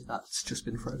 That's just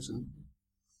been frozen.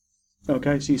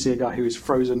 Okay, so you see a guy who is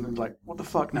frozen and like, what the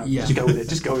fuck? No, Yeah. just go with it,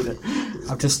 just go with it.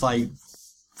 I'm just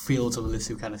fields of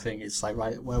Elysium kind of thing. It's like,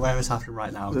 right, where is happening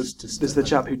right now? This is the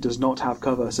chap who does not have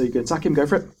cover, so you can attack him, go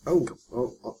for it.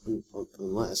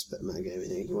 Unless, bit of metagaming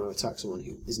here, you want to attack someone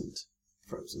who isn't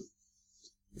frozen.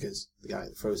 Because the guy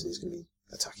that's frozen is going to be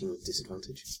attacking with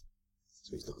disadvantage.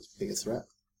 So he's not as big a threat.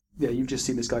 Yeah, you've just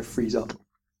seen this guy freeze up,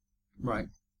 Right.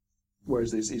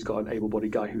 whereas he's got an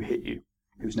able-bodied guy who hit you,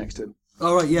 who's next to him.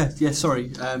 Oh, right, yeah, sorry.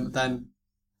 Then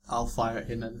I'll fire at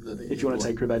him. If you want to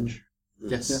take revenge.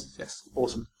 Yes, yes.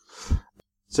 Awesome.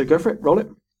 So go for it, roll it.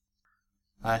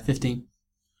 15.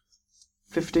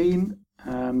 15,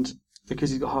 and because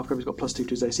he's got half cover, he's got +2 to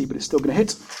his AC, but it's still going to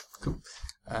hit. Cool.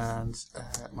 And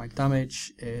my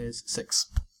damage is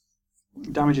 6.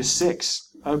 Damage is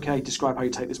 6. Okay, describe how you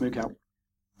take this mook out.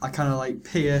 I kind of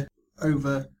peer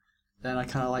over, then I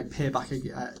kind of peer back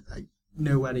again,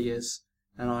 know where he is,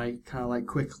 and I kind of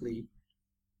quickly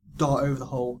dart over the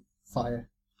hole, fire,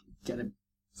 get him.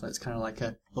 So it's kind of like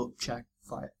a look, check,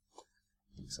 fire.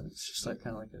 So it's just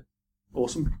kind of like a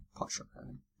Awesome. pot shot kind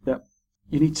of thing. Yep.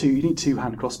 You need two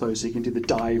hand crossbows so you can do the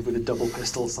dive with a double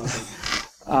pistol.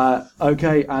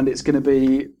 Okay, and it's going to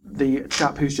be the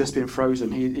chap who's just been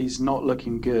frozen. He's not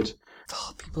looking good.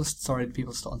 Oh, people starting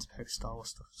to post Star Wars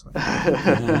stuff. Sorry.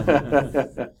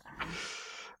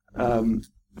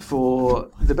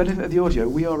 For the benefit of the audio,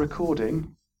 we are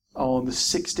recording on the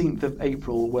 16th of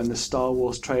April when the Star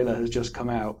Wars trailer has just come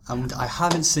out. And I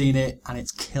haven't seen it, and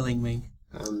it's killing me.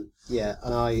 And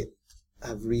I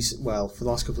have for the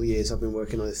last couple of years I've been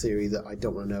working on a theory that I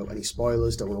don't want to know any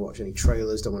spoilers, don't want to watch any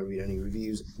trailers, don't want to read any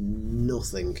reviews,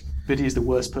 nothing. Biddy is the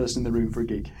worst person in the room for a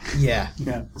geek. Yeah.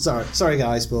 Yeah. Sorry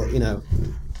guys, but out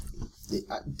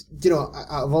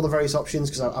of all the various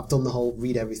options, because I've done the whole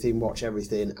read everything, watch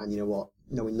everything, and you know what,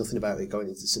 knowing nothing about it going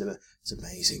into the cinema, it's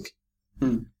amazing.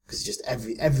 Because it's just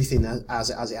everything as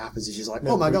it happens is just like,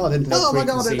 oh my god, and oh my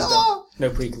god, and oh! No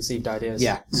preconceived ideas.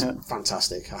 Yeah, it's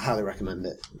fantastic. I highly recommend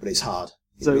it, but it's hard.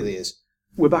 It So- really is.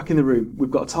 We're back in the room. We've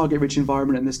got a target-rich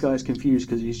environment, and this guy's confused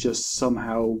because he's just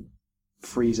somehow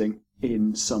freezing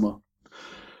in summer.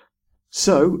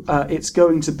 So it's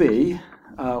going to be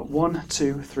 1,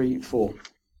 2, 3, 4.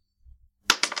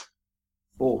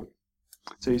 4.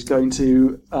 So he's going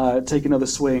to take another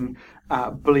swing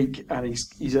at Bleak, and he's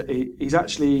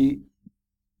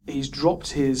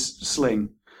dropped his sling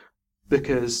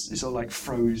because it's sort of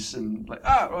froze and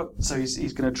so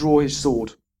he's going to draw his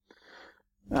sword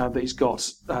that he's got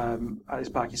at his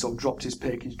back. He sort of dropped his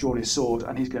pick, he's drawn his sword,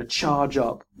 and he's going to charge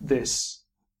up this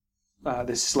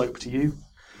slope to you.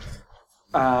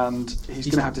 And he's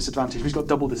going to have disadvantage. He's got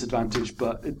double disadvantage,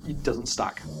 but it doesn't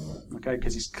stack. Okay,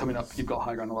 because he's coming up, you've got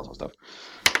high ground and all that sort of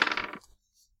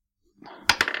stuff.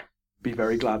 Be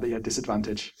very glad that you had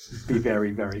disadvantage. Be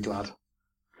very, very glad.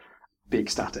 Be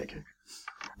ecstatic.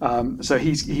 So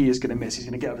he is going to miss. He's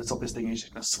going to get up to the top of this thing and he's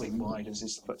just going to swing wide as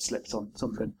his foot slips on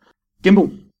something.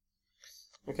 Gimbal.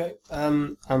 Okay.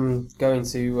 I'm going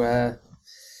to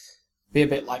be a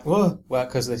bit whoa,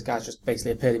 because this guy's just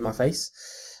basically appeared in my face.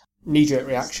 Knee-jerk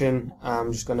reaction.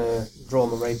 I'm just going to draw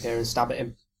my rapier and stab at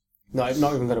him. No, I'm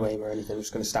not even going to aim or anything. I'm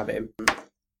just going to stab at him.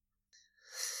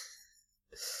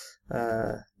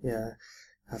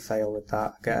 I fail with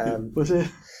that. Was it?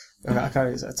 I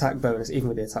can't attack bonus. Even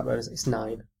with the attack bonus, it's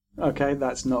 9. Okay,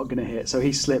 that's not going to hit. So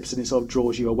he slips and it sort of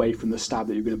draws you away from the stab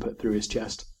that you're going to put through his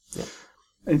chest. Yeah.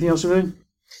 Anything else you're doing?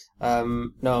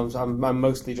 No, I'm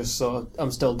mostly just sort of,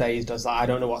 I'm still dazed as I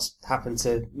don't know what's happened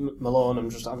to Malone. I'm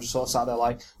just sort of sat there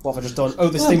like, what have I just done? Oh,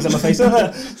 there's things on my face.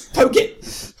 Poke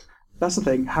it! That's the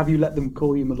thing. Have you let them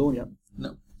call you Malone yet?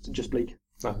 No. Just Bleak.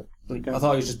 No, Bleak. I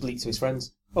thought he was just Bleak to his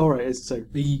friends. All right. So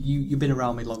You've been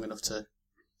around me long enough to...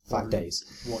 5 days.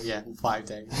 What? Yeah, 5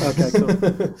 days. okay, cool.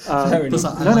 Fair enough.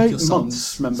 I No, like your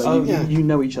months. Remember, Oh, you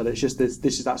know each other. It's just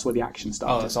that's where the action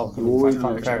starts. Oh, that's all You always know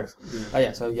fine, each fair other.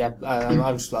 enough.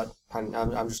 I'm just like,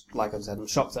 I'm just like I said, I'm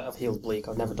shocked that I've healed Bleak.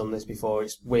 I've never done this before.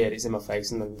 It's weird. It's in my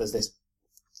face, and then there's this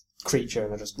creature,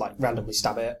 and I just like randomly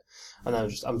stab it, and then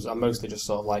I'm mostly just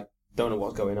sort of like don't know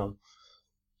what's going on.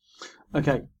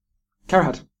 Okay,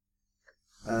 Karahad,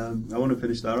 I want to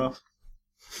finish that off.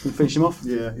 you finish him off.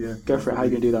 Yeah. Go for it. How are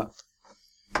you going to do that?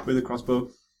 With a crossbow.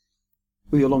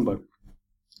 With your longbow.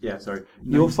 Yeah, sorry.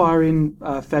 You're firing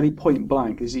fairly point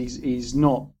blank, because he's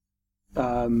not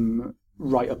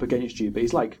right up against you, but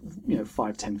he's like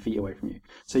 5-10 feet away from you.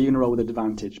 So you're going to roll with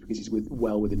advantage because he's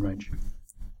well within range.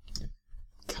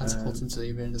 Catapult him to the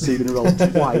end of So you're going to roll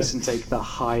twice and take the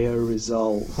higher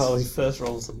result. Well, he first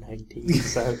rolls a 19,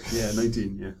 so Yeah,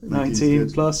 19. Yeah, 19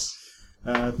 good. plus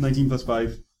 19 plus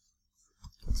 5.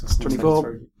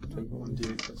 24.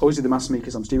 Obviously the math's me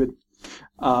because I'm stupid.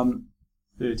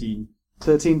 13.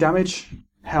 13 damage.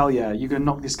 Hell yeah! You're going to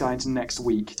knock this guy into next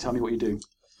week. Tell me what you do.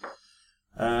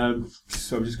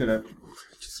 So I'm just gonna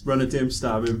run at him,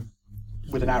 stab him.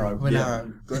 With an arrow. With an Yeah.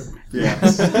 arrow.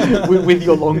 Yeah. with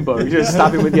your longbow. You just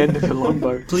stab him with the end of your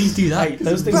longbow. Please do that. hey,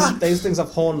 those things have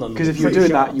horn on them. Because if you were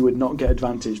doing that, you would not get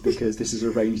advantage because this is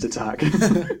a ranged attack.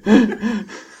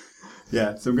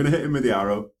 Yeah, so I'm going to hit him with the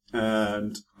arrow.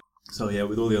 And so, yeah,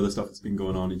 with all the other stuff that's been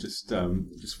going on, he just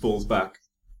falls back.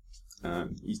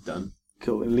 He's done.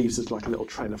 Cool. It leaves us like a little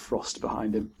trail of frost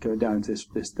behind him going down into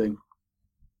this thing.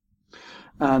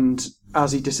 And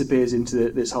as he disappears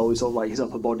into this hole, sort of like his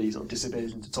upper body sort of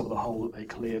disappears into the top of the hole that they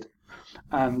cleared.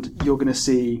 And you're going to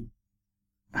see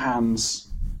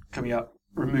hands coming up,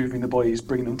 removing the bodies,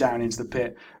 bringing them down into the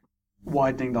pit,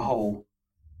 widening the hole.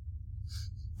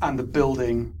 And the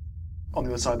building on the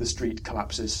other side of the street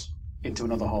collapses into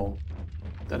another hole.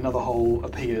 Another hole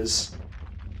appears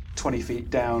 20 feet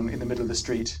down in the middle of the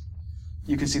street.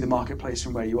 You can see the marketplace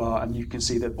from where you are, and you can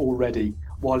see that already,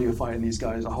 while you're fighting these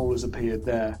guys, a hole has appeared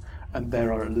there, and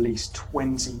there are at least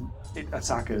 20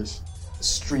 attackers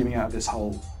streaming out of this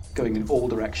hole, going in all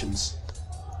directions.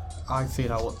 I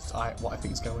feel out what I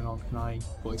think is going on. Can I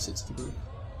voice it to the group?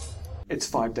 It's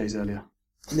 5 days earlier.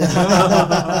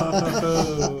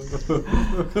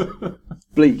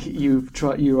 Bleak,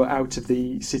 you are out of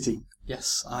the city.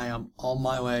 Yes, I am on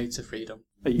my way to freedom.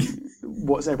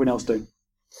 What's everyone else doing?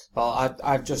 Well,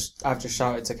 I've just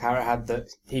shouted to Karahad that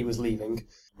he was leaving.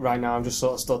 Right now, I'm just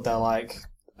sort of stood there like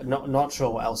not sure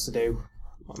what else to do.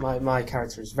 My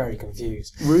character is very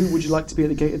confused. Rue, would you like to be at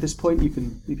the gate at this point? You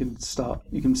can start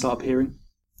appearing.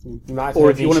 You might have Or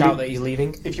heard if you me wanna shout be- that he's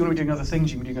leaving. If you want to be doing other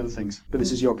things, you can be doing other things. But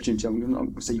this is your opportunity. I'm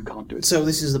going to say you can't do it. So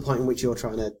this is the point in which you're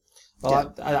trying to...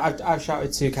 Well, I've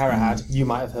shouted to Karahad. You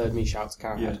might have heard me shout to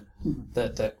Karahad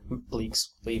that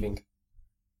Bleak's leaving.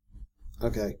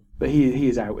 Okay. But he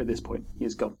is out at this point. He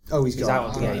is gone. Oh, he's He's gone. out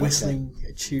of the Alright, game. Whistling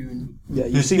a tune. Yeah,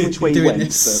 you see which way he Doing went.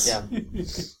 this. But,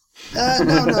 Yeah.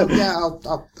 No, yeah,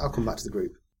 I'll come back to the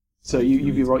group. so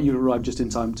you've arrived just in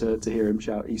time to hear him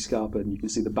shout East Scarpa, and you can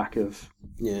see the back of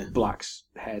Yeah. Black's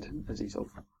head as he sort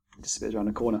of disappears around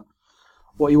the corner.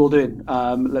 What are you all doing?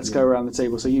 Let's go around the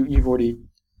table. So you've already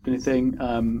done a thing.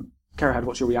 Karahad,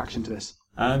 what's your reaction to this?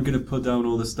 I'm going to put down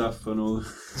all the stuff and all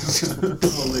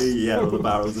the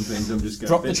barrels and things. I'm just going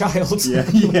Drop the child.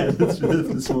 Yeah, that's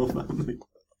the small family.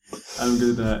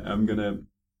 I'm gonna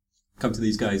come to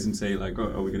these guys and say like,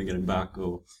 oh, are we gonna get him back,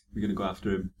 or are we gonna go after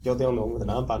him? You're the only one with an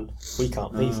armband. We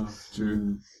can't leave. Oh,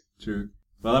 true.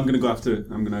 Well, I'm gonna go after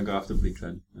Bleak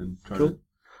then and try Cool. to.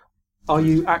 Are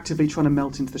you actively trying to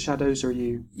melt into the shadows, or are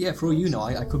you? Yeah, for all you know,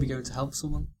 I could be going to help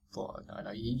someone. But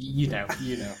no, you know.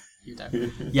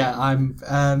 Yeah, I'm.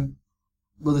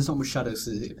 Well, there's not much shadows.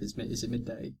 Is it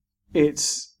midday?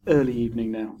 It's early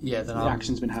evening now. Yeah, then The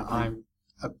action's been happening.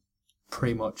 I'm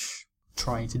pretty much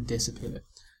trying to disappear.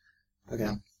 Okay.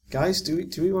 Guys, do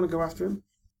we want to go after him?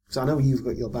 Because I know you've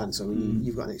got your band, so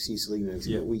you've got an excuse to leave and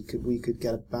everything. Yeah. But we could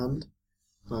get a band.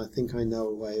 And I think I know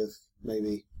a way of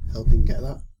maybe helping get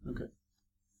that. Okay.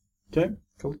 Okay.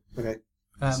 Okay.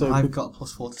 So- I've got a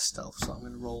 +4 to stealth, so I'm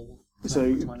going to roll.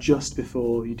 So just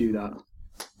before you do that,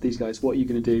 these guys, what are you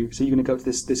going to do? So you're going to go to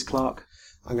this clerk.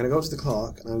 I'm going to go to the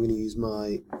clerk and I'm going to use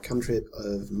my cantrip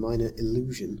of minor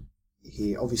illusion.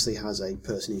 He obviously has a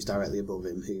person who's directly above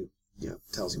him who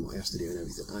tells him what he has to do and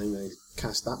everything. I'm going to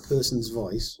cast that person's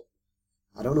voice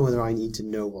I don't know whether I need to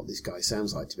know what this guy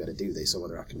sounds like to be able to do this, or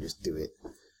whether I can just do it.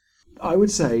 I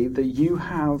would say that you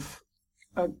have,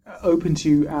 open to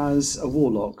you as a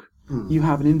warlock, you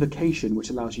have an invocation which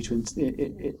allows you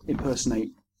to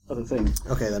impersonate other things.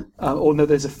 Okay, then. Or no,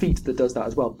 there's a feat that does that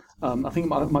as well. I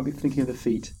think I might be thinking of the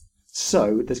feat.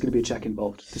 So there's going to be a check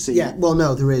involved to see. Yeah, well,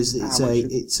 no, there is. It's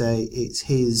It's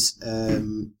his.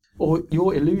 Or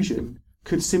your illusion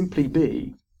could simply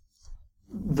be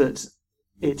that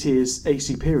it is a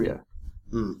superior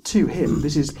to him.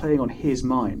 This is playing on his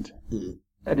mind.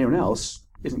 Anyone else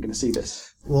isn't going to see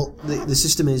this. Well, the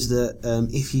system is that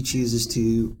if he chooses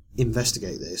to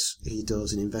investigate this, he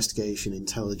does an investigation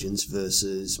intelligence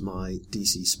versus my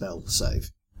DC spell save.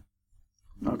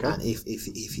 Okay. And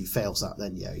if he fails that,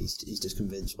 then yeah, he's just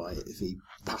convinced by it. If he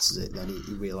passes it, then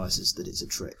he realises that it's a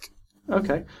trick.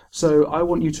 Okay. So I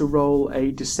want you to roll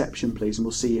a deception, please, and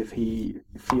we'll see if he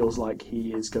feels like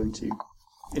he is going to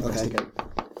investigate.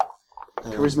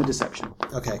 Charisma deception.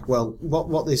 Okay. Well,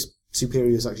 what this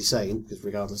superior is actually saying, because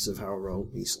regardless of how I roll,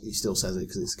 he still says it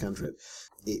because it's a cantrip.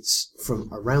 It's from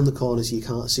around the corner, so you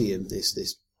can't see him.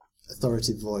 This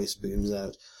authoritative voice booms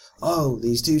out. Oh,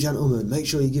 these two gentlemen, make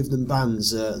sure you give them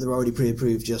bands. They're already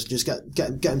pre-approved. Just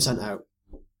get them sent out.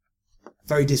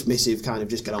 Very dismissive, kind of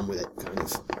just get on with it kind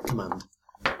of command.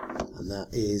 And that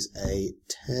is a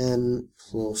 10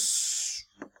 plus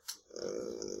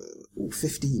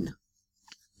 15.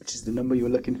 Which is the number you were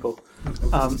looking for.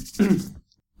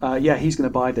 Yeah, he's going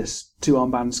to buy this. 2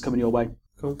 armbands coming your way.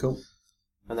 Cool.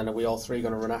 And then are we all three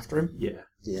going to run after him?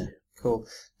 Yeah. Cool.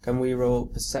 Can we roll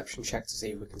a perception check to see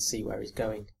if we can see where he's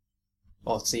going?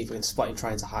 Or to see if we can spot him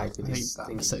trying to hide with I think his that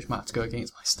thing? perception might have to go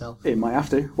against my stealth. It might have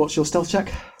to. What's your stealth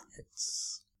check?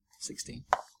 It's 16.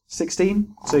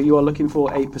 16. So you are looking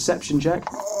for a perception check.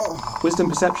 Wisdom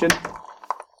perception.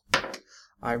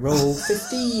 I roll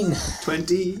 15.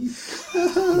 20.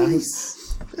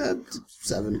 Nice.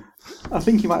 7. I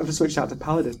think you might have to switch out to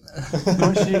Paladin. How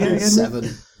much did you get again? 7.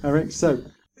 All right, so,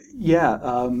 yeah,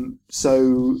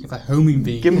 so If a homing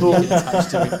being Gimbal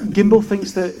attached to it. Gimbal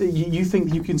thinks that you think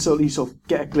that you can sort of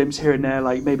get a glimpse here and there,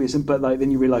 like maybe it's, but like then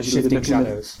you realise you've been Shifting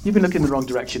looking shadows. you've been looking in the wrong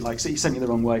direction, like so you sent you the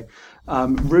wrong way.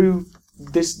 Rue,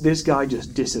 this guy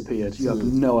just disappeared. You have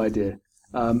no idea.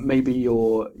 Maybe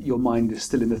your mind is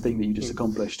still in the thing that you just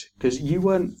accomplished because you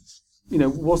weren't.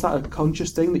 Was that a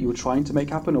conscious thing that you were trying to make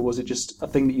happen, or was it just a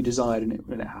thing that you desired and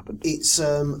it happened? It's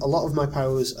a lot of my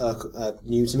powers are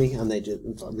new to me, and they just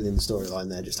within the storyline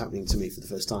they're just happening to me for the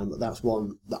first time. But that's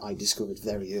one that I discovered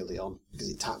very early on because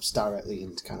it taps directly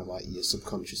into kind of like your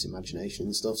subconscious imagination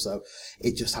and stuff. So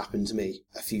it just happened to me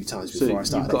a few times before I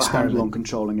started you've got a handle on experimenting.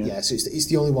 controlling it. Yeah, so it's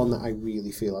the only one that I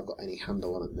really feel I've got any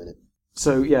handle on at the minute.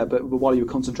 So yeah, but while you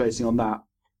were concentrating on that,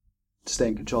 to stay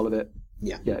in control of it,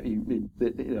 Yeah.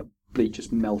 Bleach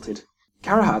just melted.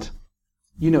 Karahad,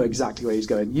 you know exactly where he's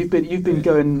going. You've been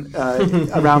going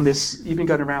around this. You've been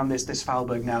going around this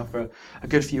Falberg now for a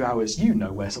good few hours. You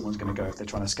know where someone's going to go if they're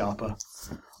trying to scarper.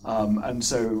 And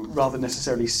so rather than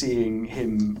necessarily seeing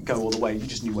him go all the way, you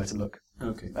just knew where to look.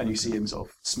 Okay. And you see him sort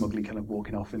of smugly kind of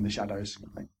walking off in the shadows.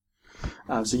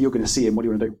 So you're going to see him. What do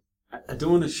you want to do? I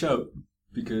don't want to shout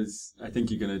because I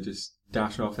think you're going to just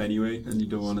dash off anyway and you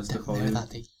don't want us to follow you.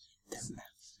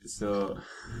 So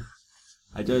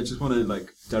I just want to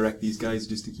direct these guys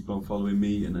just to keep on following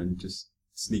me and then just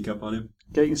sneak up on him.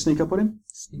 Okay, you can sneak up on him?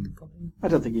 I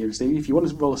don't think you can sneak. If you want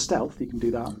to roll a stealth, you can do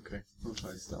that. Okay, I'll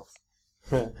try stealth.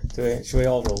 Should we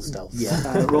all roll stealth?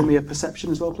 Yeah. Roll me a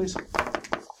perception as well, please.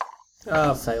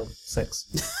 Fail. 6.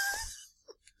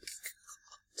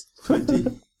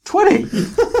 20. 20!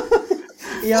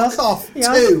 Yeah. Off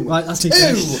 2. Right, that's it. 2.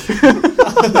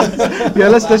 Yeah,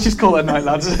 let's just call it a night,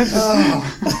 lads.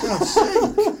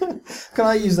 Can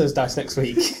I use those dice next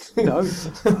week? No. He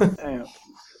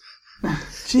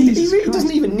Jesus really Christ.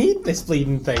 doesn't even need this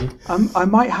bleeding thing. I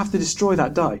might have to destroy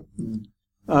that die.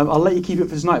 I'll let you keep it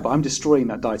for tonight, but I'm destroying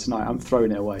that die tonight. I'm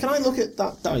throwing it away. Can I look at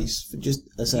that dice for just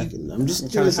a second? I'm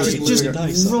just trying to see just your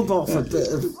dice. rub off a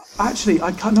bit of. Actually,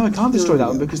 I can't. No, I can't destroy that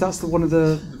one because that's one of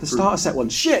the starter set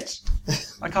ones. Shit!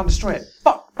 I can't destroy it.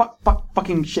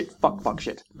 Fucking shit. Fuck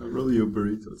shit. I'll roll you a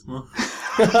burrito tomorrow.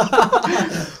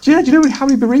 Do you know how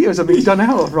many burritos I'm being done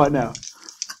out of right now?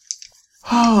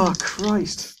 Oh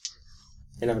Christ!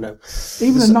 You never know.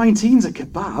 Even a 19's a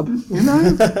kebab, you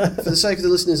know. For the sake of the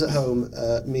listeners at home,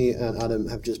 me and Adam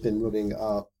have just been rubbing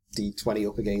our D20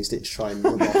 up against it to try and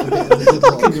rub off a bit of the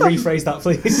good Could you luck. rephrase that,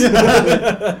 please?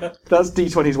 That's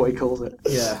D20 is what he calls it.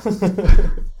 Yeah.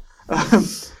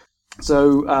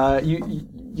 So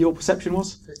your perception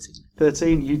was 13.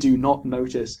 13. You do not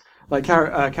notice. Like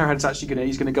Karad's actually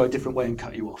he's gonna go a different way and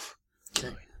cut you off.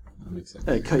 Okay. That makes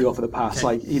sense. cut you off at the pass. Okay.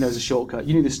 Like, he knows a shortcut.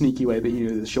 You knew the sneaky way, but you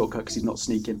knew the shortcut because he's not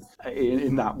sneaking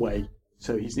in that way.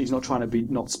 So he's not trying to be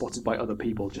not spotted by other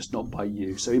people, just not by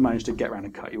you. So he managed to get around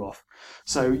and cut you off.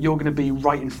 So you're going to be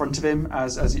right in front of him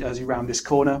as you round this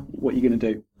corner. What are you going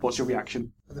to do? What's your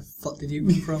reaction? Where the fuck did you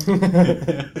come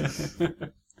from?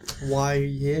 Why are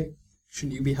you here?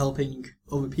 Shouldn't you be helping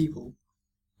other people?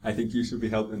 I think you should be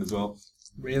helping as well.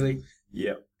 Really?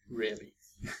 Yep. Really?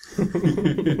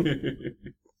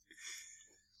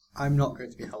 I'm not going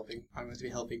to be helping. I'm going to be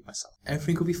helping myself.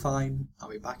 Everything will be fine. I'll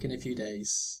be back in a few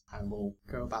days, and we'll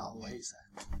go about our ways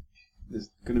then. There's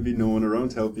going to be no one around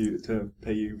to help you, to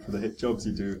pay you for the hit jobs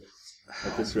you do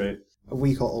at this rate. Are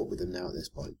we caught up with them now at this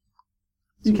point?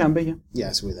 You can be, yeah.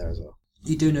 Yeah, so we're there as well.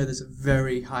 You do know there's a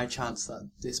very high chance that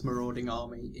this marauding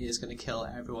army is going to kill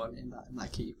everyone in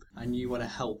that keep, and you want to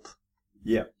help.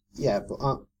 Yeah. Yeah, but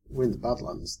we're in the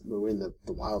Badlands. We're in the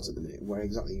wilds at the minute. Where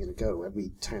exactly are you going to go?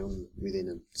 Every town within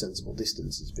a sensible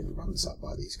distance has been ransacked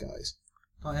by these guys.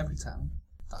 Not every town.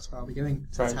 That's where I'll be going.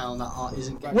 To Right. a town that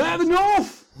isn't getting... Where the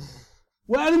north?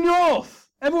 Where the north?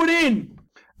 Everyone in!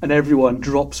 And everyone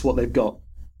drops what they've got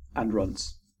and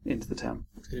runs into the town.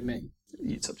 Including me.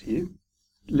 It's up to you.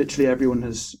 Literally everyone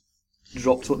has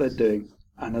dropped what they're doing,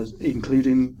 and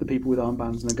including the people with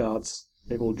armbands and the guards.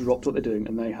 They've all dropped what they're doing,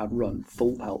 and they have run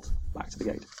full pelt back to the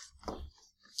gate.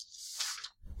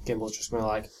 Gimble's just going to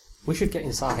like, we should get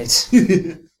inside.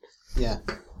 Yeah,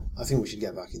 I think we should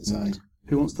get back inside.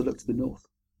 Who wants to look to the north?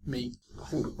 Me. I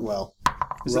think, well,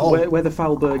 Is Roll. where the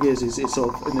Foulberg is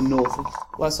sort of in the north.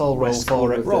 Let's all roll West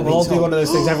for it. of We'll the- all do one of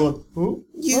those things, everyone. Ooh.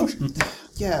 you,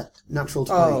 yeah, natural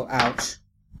 20. Oh, ouch.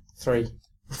 3.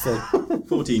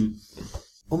 14.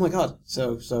 Oh my god,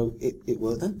 so it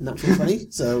worked then? Natural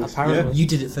 20? So, Apparently. You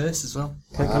did it first as well.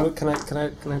 Can I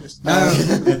just...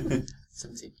 No.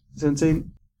 17.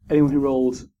 17. Anyone who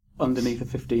rolled underneath a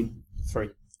 15. 3.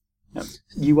 Yep.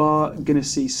 You are going to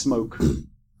see smoke.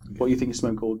 What you think is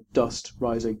smoke or dust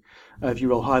rising. If you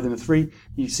roll higher than a 3,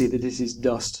 you see that this is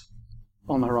dust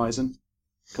on the horizon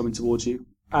coming towards you.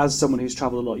 As someone who's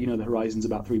travelled a lot, you know the horizon's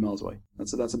about 3 miles away.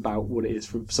 That's about what it is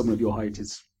for someone of your height.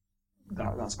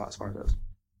 That's about as far as it goes.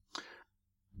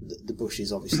 the bush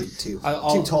is obviously too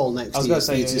I'll- tall next I was to going you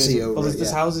to for you say, to see over well, it.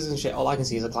 there's houses and shit. All I can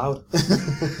see is a cloud.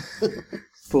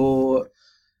 For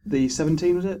the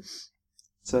 17, was it?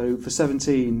 So for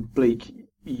 17, Bleak,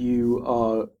 you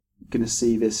are going to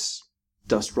see this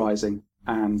dust rising,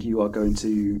 and you are going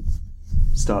to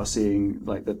start seeing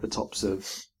like the tops of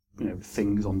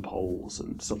things on poles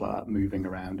and stuff like that moving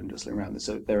around and just around.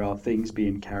 So there are things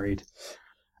being carried.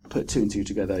 Put 2 and 2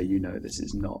 together, you know this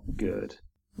is not good.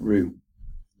 Room.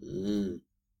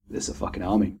 This is a fucking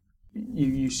army.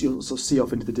 You sort of see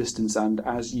off into the distance, and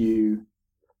as you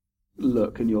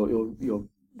look and you're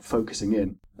focusing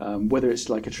in, whether it's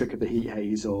like a trick of the heat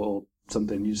haze or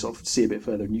something, you sort of see a bit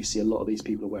further, and you see a lot of these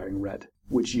people are wearing red,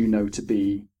 which you know to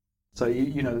be. So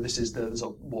you know this is the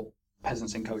sort of what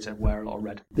peasants in Kota wear, a lot of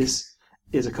red. This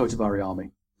is a Kotavari army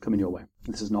coming your way.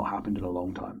 This has not happened in a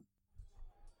long time.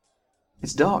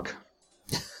 It's dark.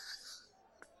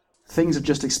 Things have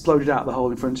just exploded out of the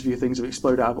hole in front of you. Things have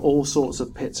exploded out of all sorts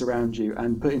of pits around you.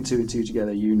 And putting 2 and 2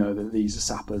 together, you know that these are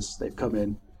sappers. They've come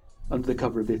in under the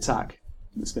cover of the attack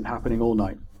that's been happening all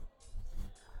night.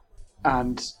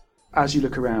 And as you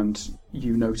look around,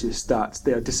 you notice that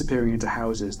they are disappearing into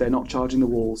houses. They're not charging the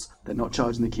walls. They're not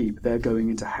charging the keep. They're going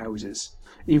into houses.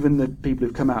 Even the people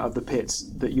who've come out of the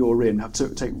pits that you're in have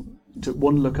took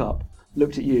one look up,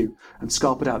 looked at you, and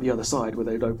scarpered out the other side where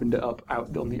they'd opened it up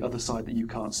out on the other side that you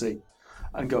can't see.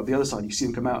 And go up the other side, you see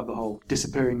them come out of the hole,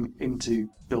 disappearing into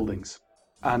buildings.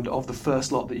 And of the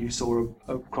first lot that you saw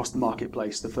across the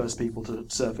marketplace, the first people to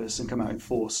surface and come out in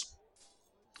force,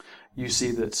 you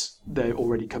see that they're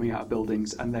already coming out of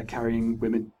buildings and they're carrying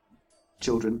women,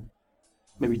 children,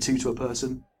 maybe 2 to a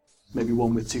person, maybe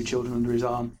 1 with 2 children under his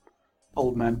arm,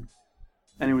 old men,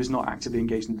 anyone who's not actively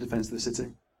engaged in the defence of the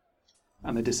city.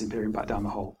 And they're disappearing back down the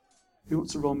hole. Who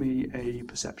wants to roll me a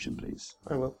perception, please?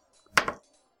 I will.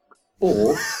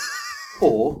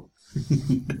 Or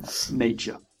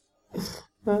nature.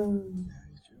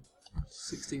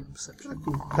 16 perception.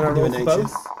 Can I roll Do a for nature.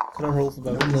 both? Can I roll for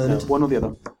both? No. One or the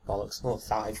other. Bollocks. Oh,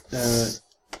 5.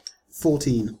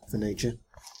 14 for nature.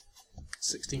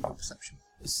 16 for perception.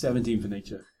 17 for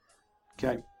nature.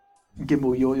 Okay.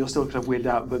 Gimbal, you're still kind of weirded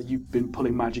out, but you've been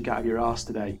pulling magic out of your arse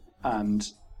today, and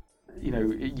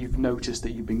you've noticed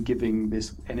that you've been giving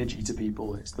this energy to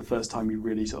people. It's the first time you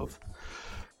really sort of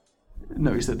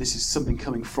notice that this is something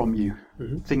coming from you.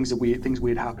 Mm-hmm. Things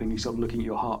weird happening. You're sort of looking at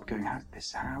your heart, going, "How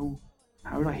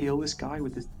did I heal this guy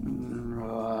with this?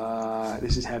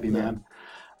 This is heavy, man."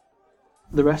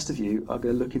 the rest of you are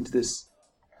going to look into this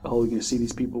hole. You're going to see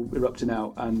these people erupting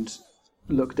out and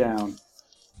look down,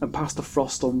 and past the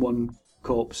frost on one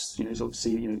corpse, sort of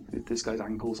see, this guy's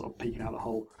ankle sort of peeking out the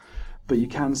hole. But you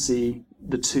can see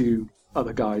the 2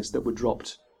 other guys that were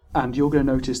dropped, and you're going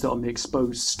to notice that on the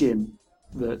exposed skin,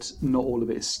 that not all of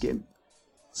it is skin.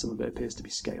 Some of it appears to be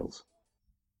scales.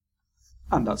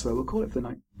 And that's where we'll call it for the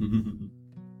night.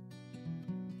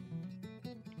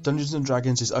 Dungeons &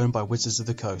 Dragons is owned by Wizards of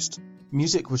the Coast.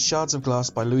 Music was Shards of Glass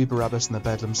by Louis Barabbas and the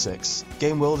Bedlam Six.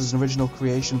 Game World is an original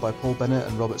creation by Paul Bennett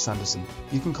and Robert Sanderson.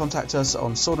 You can contact us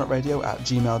on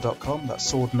swordnutradio@gmail.com,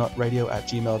 that's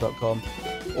swordnutradio@gmail.com,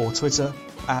 or Twitter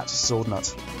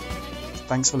 @swordnut.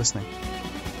 Thanks for listening.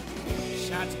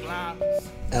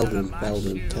 Eldrin.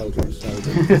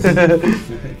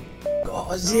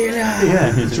 Godzilla!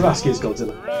 Yeah, Jurassic is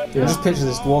Godzilla. I just picture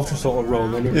this dwarf just sort of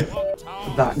rolling in.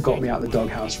 That got me out of the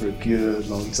doghouse for a good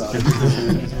long time.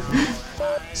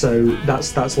 So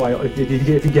that's why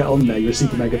if you get on there, you're a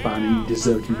Super Mega fan and you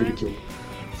deserve to be ridiculed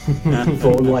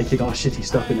for liking our shitty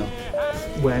stuff enough.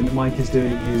 When Mike is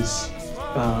doing his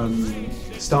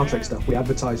Star Trek stuff, we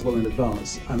advertise well in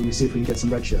advance and we see if we can get some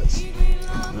red shirts.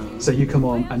 So you come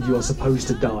on and you are supposed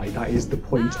to die. That is the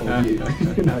point of you.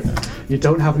 You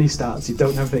don't have any stats, you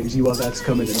don't have things, you are there to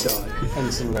come in and die.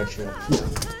 And some red shirt. Yeah.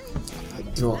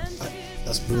 You know what?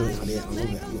 That's a brilliant idea. I love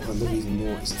it. What I love even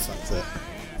more is the fact that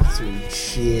through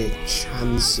sheer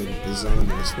chance and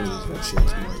bizarreness, one of these red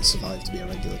shirts might survive to be a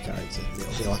regular character.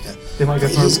 It'll be like They might go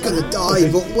from he's gonna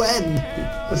die, but when?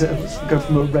 Was it go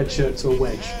from a red shirt to a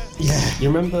wedge? Yeah. You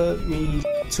remember me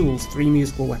tools, 3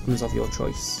 musical weapons of your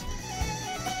choice.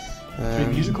 3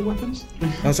 musical weapons?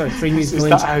 Oh, sorry, 3 musical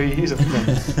Is that how you use them?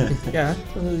 Yeah.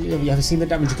 Have you ever seen the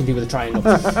damage you can do with a triangle?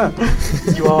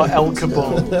 You are El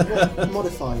Cabal.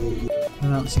 Modify it. I'm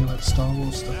announcing a load of Star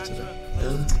Wars stuff today.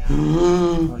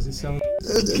 Why does it sound?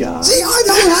 God. See, I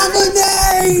don't have a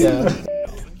name!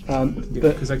 Yeah. But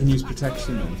Because I can use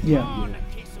protection on. yeah.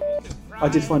 I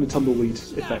did find a tumbleweed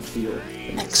effect for your.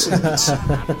 Excellent.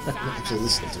 Actually,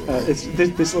 listen to it. It's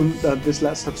this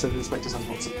last episode of Inspector has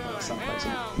lots of sound effects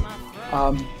in it.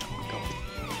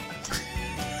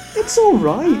 It's all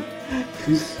right.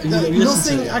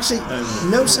 Nothing, actually,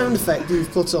 no sound effect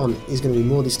you've put on is going to be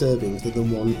more disturbing than the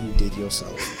one you did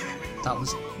yourself. That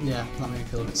made me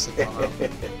feel a bit sick about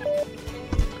that.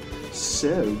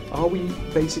 So, are we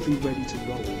basically ready to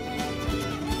roll?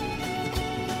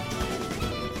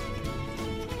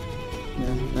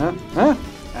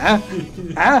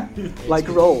 Like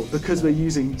roll, because we're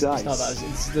using dice. No,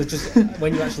 it's just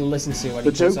when you actually listen to it.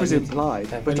 The joke was implied,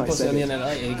 When but he I puts it said on the it. internet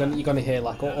later, you're going to hear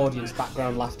like audience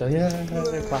background laughter. Yeah,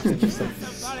 clapping and stuff.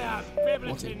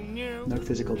 No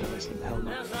physical dice, hell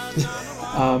no.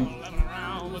 I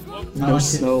No like it.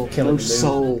 soul. Killing No the mood.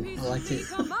 soul. I like it.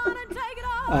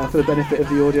 For the benefit of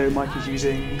the audio, Mike is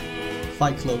using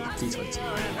Fight Club D20.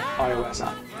 iOS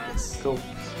app. Cool.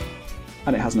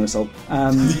 And it has no soul.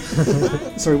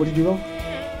 Sorry, what did you roll?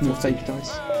 More fake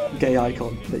dice. Gay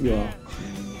icon that you are.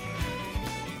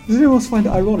 Does anyone else find it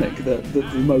ironic that the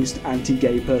most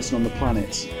anti-gay person on the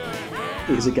planet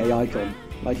is a gay icon?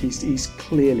 Like he's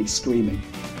clearly screaming.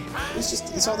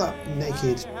 It's all that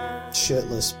naked,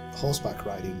 shirtless horseback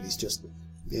riding. It's just,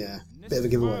 bit of a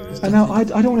giveaway. Really. And now I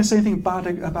don't want to say anything bad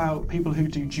about people who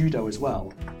do judo as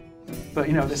well, but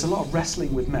there's a lot of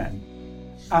wrestling with men,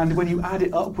 and when you add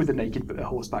it up with the naked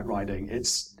horseback riding,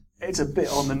 it's a bit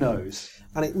on the nose.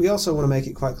 And we also want to make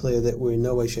it quite clear that we're in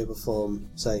no way, shape or form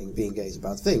saying being gay is a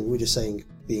bad thing. We're just saying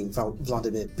being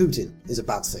Vladimir Putin is a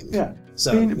bad thing. Yeah.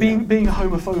 So, being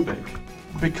homophobic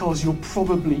because you're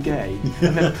probably gay,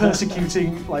 and then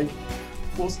persecuting like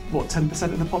what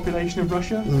 10% of the population of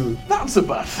Russia? That's a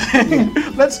bad thing.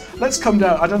 Let's come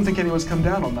down. I don't think anyone's come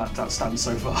down on that stance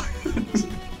so far.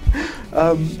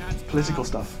 Political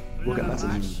stuff. We'll get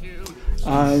letters.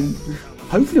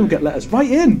 Hopefully we'll get letters.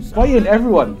 Write in,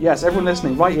 everyone. Yes, everyone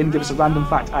listening, write in. Give us a random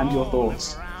fact and your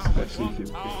thoughts.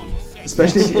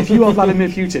 Especially if you are Vladimir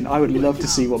Putin, I would love to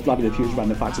see what Vladimir Putin's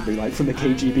random facts would be like from the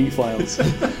KGB files.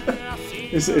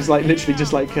 It's like literally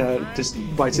just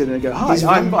write in and go, hi,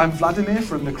 I'm Vladimir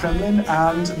from the Kremlin,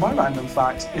 and my random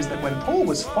fact is that when Paul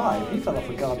was 5, he fell off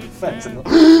a garden fence and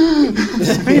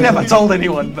he never told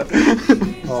anyone. But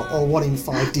or 1 in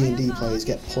 5 D&D players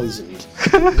get poisoned.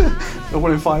 Or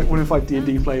 1 in 5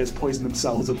 D&D players poison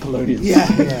themselves with polonium. Yeah.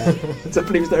 That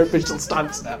believes their official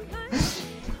stance now.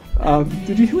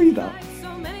 Did you read that?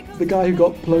 The guy who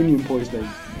got polonium poisoning,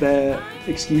 their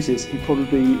excuse is he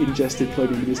probably ingested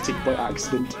polonium in his teeth by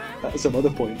accident at some other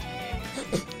point.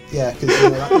 Yeah, because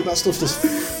that stuff's just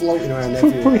floating around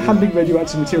everywhere. Probably handling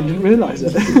radioactive material, didn't realise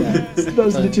it. That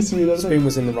was legitimately the other thing. Spoon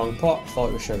was in the wrong pot. Thought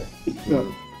it was sugar.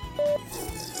 No.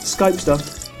 Skype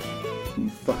stuff. You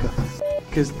fucker.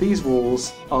 Because these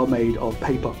walls are made of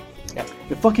paper. Yep.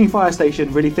 The fucking fire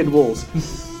station, really thin walls.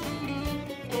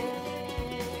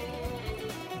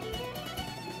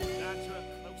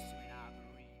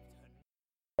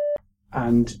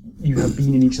 And you have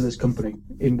been in each other's company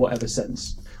in whatever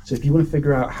sense. So if you want to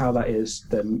figure out how that is,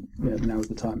 then now's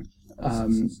the time.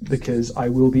 Because I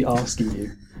will be asking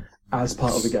you as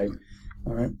part of the game.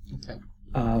 All right. Okay.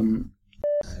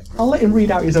 I'll let him read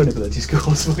out his own ability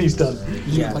scores when he's done.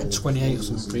 Yeah, like 28 or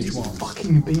something for each one.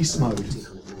 Fucking beast mode.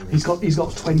 He's got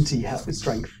 20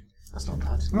 strength, That's not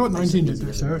bad. I've got 19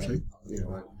 dexterity.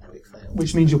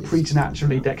 which means you're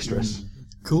preternaturally dexterous.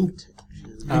 Cool.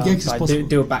 And yeah, 'cause So it's I possible.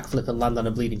 do a backflip and land on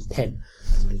a bleeding pin.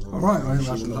 Alright, right,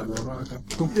 okay.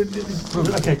 Cool.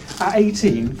 Okay, at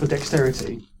 18 for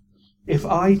dexterity, if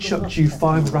I chucked you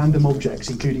 5 random objects,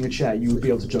 including a chair, you would be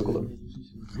able to juggle them.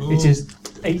 It is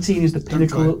 18 is the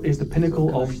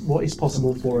pinnacle of what is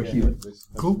possible for a human.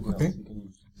 Cool, okay.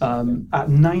 At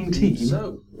 19,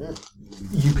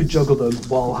 you could juggle them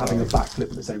while having a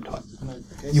backflip at the same time.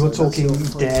 You are talking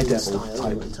Daredevil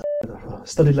type.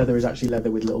 Studded leather is actually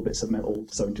leather with little bits of metal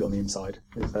sewn to it on the inside.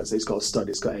 It's got a stud.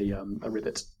 It's got a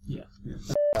rivet. Yeah.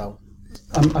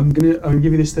 I'm gonna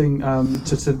give you this thing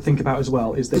to think about as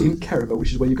well. Is that in Kerriver,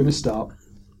 which is where you're going to start,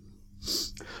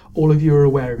 all of you are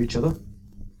aware of each other.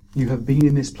 You have been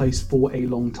in this place for a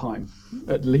long time,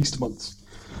 at least months.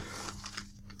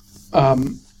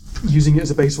 Using it as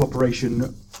a base of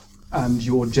operation and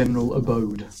your general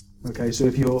abode. Okay, so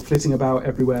if you're flitting about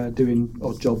everywhere doing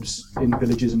odd jobs in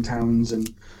villages and towns and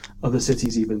other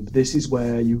cities even, this is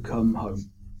where you come home,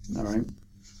 all right?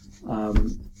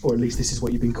 Or at least this is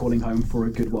what you've been calling home for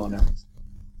a good while now.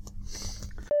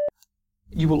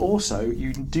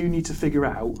 You do need to figure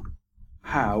out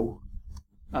how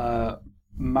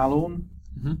Malorn,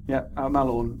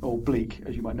 Malorn, or Bleak,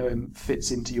 as you might know him,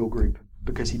 fits into your group,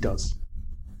 because he does.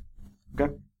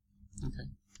 Okay? Okay.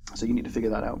 So you need to figure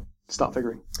that out. Start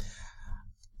figuring.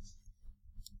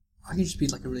 I can just be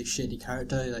like a really shady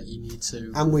character that you need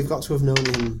to. And we've got to have known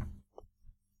him.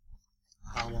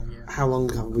 How long? Yeah. How long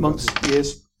have we? Months, got to-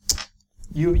 years.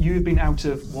 You've been out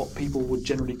of what people would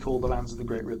generally call the lands of the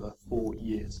Great River for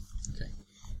years.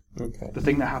 Okay. The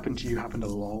thing that happened to you happened a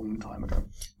long time ago.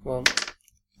 Well,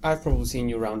 I've probably seen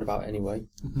you round about anyway,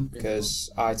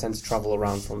 because I tend to travel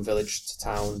around from village to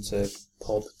town to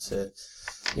pub to,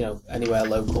 anywhere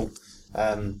local.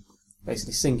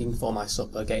 Basically singing for my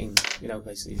supper, getting,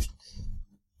 basically just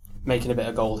making a bit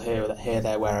of gold here,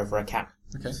 there, wherever I can.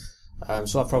 Okay.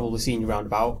 So I've probably seen you round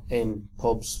about in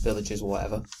pubs, villages, or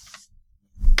whatever.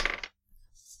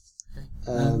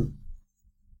 I'm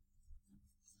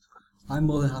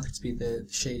more than happy to be the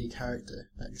shady character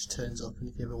that just turns up, and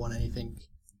if you ever want anything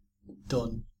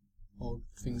done, or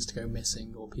things to go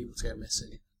missing, or people to go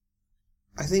missing.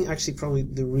 I think actually probably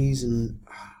the reason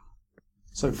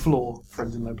So floor,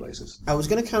 friends in low places. I was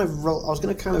going to kind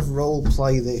of role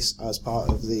play this as part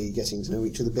of the getting to know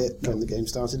each other bit when the game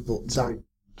started, but Sorry,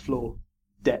 floor,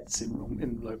 debts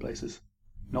in low places.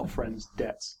 Not friends,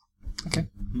 debts. Okay.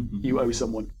 You owe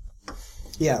someone.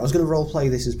 yeah, I was going to role play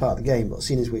this as part of the game, but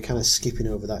seeing as we're kind of skipping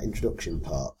over that introduction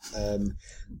part,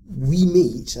 we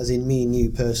meet, as in me and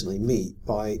you personally meet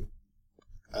by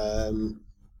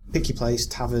pick your place,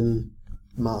 tavern,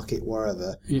 market,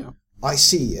 wherever. Yeah. I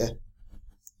see you,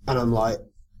 and I'm like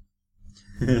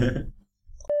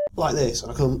this,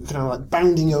 and I come kind of like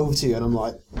bounding over to you, and I'm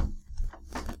like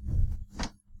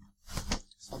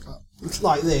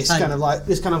this, Hey. kind of like.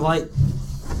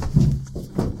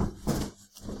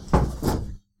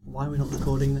 Why are we not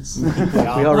recording this? We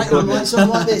are I'm recording. like sort of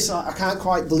like this. I can't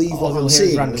quite believe All what you'll I'm hear is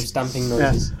seeing. random stamping Yeah.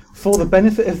 noises. For the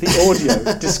benefit of the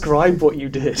audio, describe what you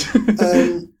did.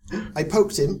 I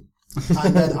poked him,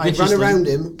 and then I ran Viciously. around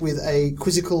him with a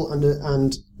quizzical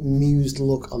and amused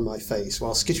look on my face,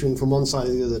 while skittering from one side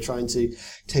to the other, trying to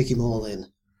take him all in.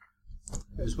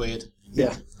 It was weird.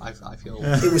 Yeah. I feel.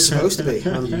 It was supposed to be.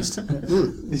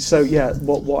 So yeah,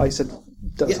 what I said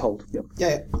does Yeah. hold. Yep.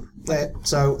 Yeah.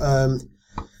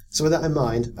 So with that in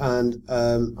mind, and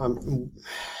I'm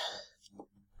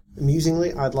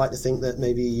amusingly, I'd like to think that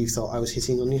maybe you thought I was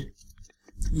hitting on you,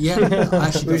 Yeah. I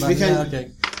actually got Which that. Yeah, became-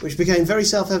 okay. which became very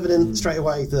self-evident straight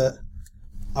away that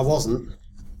I wasn't.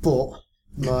 But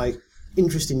my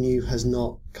interest in you has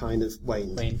not kind of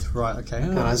waned, Right. Okay.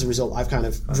 and as a result, I've kind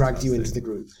of dragged you into the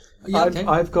group. Yeah, okay.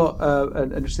 I've got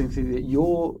an interesting thing that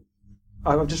your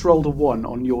I've just rolled a 1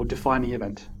 on your defining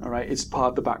event. All right, it's part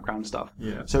of the background stuff.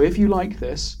 Yeah. So if you like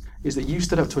this, is that you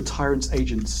stood up to a tyrant's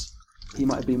agents. He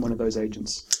might have been one of those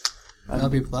agents. I'll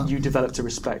be for that. You developed a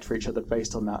respect for each other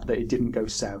based on that it didn't go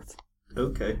south.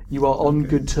 Okay. You are on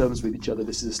good terms with each other.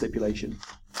 This is a stipulation.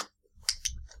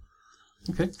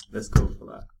 Okay. Let's go for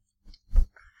that.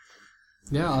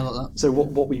 Yeah, I like that. So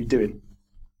what were you doing?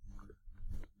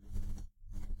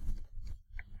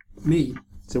 Me,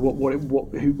 So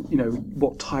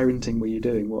what tyranting were you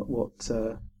doing? What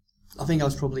I think I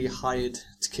was probably hired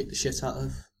to kick the shit out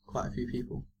of quite a few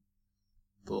people.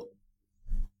 But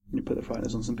you put the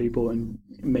frighteners on some people, and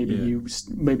maybe Yeah.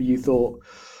 you thought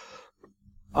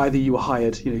either you were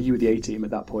hired, you were the A team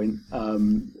at that point,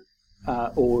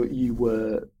 or you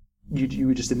were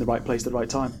just in the right place at the right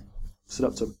time. Stood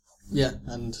up to them. yeah,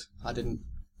 and I didn't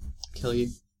kill you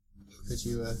because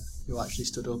you actually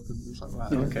stood up and was like,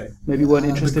 right, Okay. Maybe you weren't I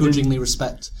interested in begrudgingly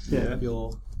respect Yeah.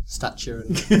 your stature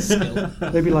and skill.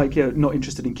 maybe not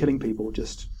interested in killing people.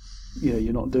 Just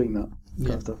you're not doing that kind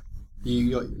Yeah. of stuff.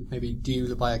 Maybe do you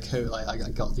live by a code? Like I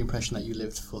got the impression that you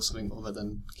lived for something other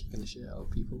than kicking the shit out of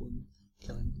people and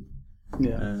killing.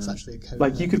 Yeah, It's actually a code.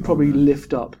 like you could probably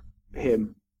lift up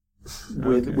him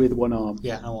with Okay. one arm.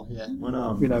 Yeah, I want. Yeah. One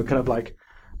arm. Kind of like,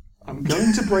 I'm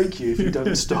going to break you if you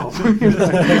don't stop.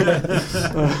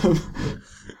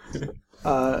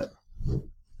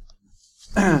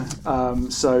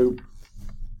 So,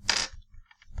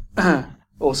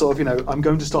 or sort of, I'm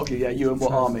going to stop you. Yeah, you and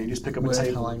what army? You just pick up a Word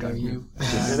table. how I and know go, you.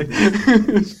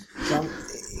 Really? So,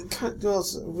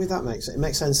 with that it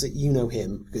makes sense that you know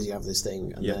him because you have this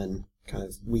thing, and Yeah. then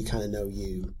we kind of know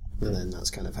you, and then that's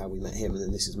kind of how we met him, and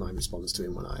then this is my response to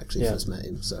him when I actually Yeah. first met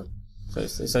him. So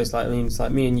it's like it's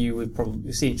like me and you. We've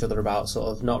probably seen each other about sort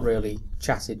of not really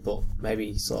chatted, but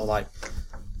maybe sort of like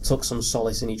took some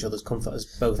solace in each other's comfort as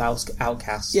both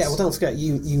outcasts. yeah, well, don't forget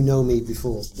you know me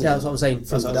before. Yeah, that's what I'm saying. From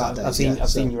That's the what dark I've days, seen. yeah, I've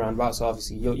so- seen you around about. So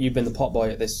obviously you've been the pot boy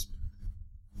at this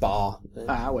bar.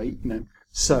 Wait,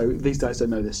 So these guys don't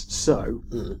know this. So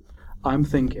I'm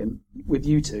thinking with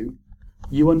you two,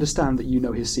 you understand that you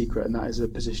know his secret, and that is a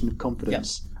position of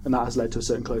confidence, and that has led to a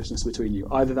certain closeness between you.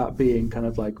 Either that being kind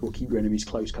of like, we'll keep your enemies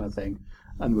close kind of thing,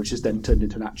 and which has then turned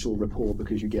into an actual rapport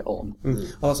because you get on. Well,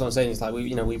 that's what I'm saying. It's like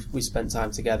we spent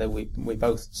time together. We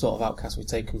both sort of outcasts. We've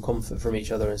taken comfort from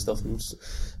each other and stuff, and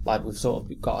like we've sort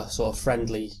of got a sort of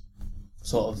friendly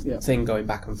sort of thing going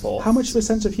back and forth. How much of a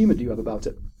sense of humour do you have about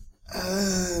it?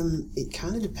 It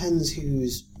kind of depends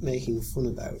who's making fun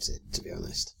about it, to be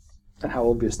honest. And how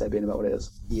obvious they're being about what it is?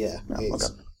 Yeah,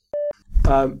 it's,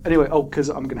 Anyway, because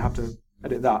I'm going to have to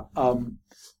edit that.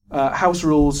 House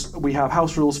rules. We have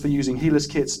house rules for using healers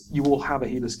kits. You all have a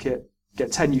healers kit.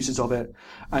 Get 10 uses of it,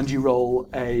 and you roll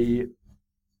a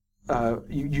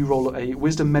you roll a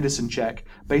wisdom medicine check.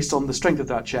 Based on the strength of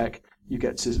that check, you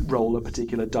get to roll a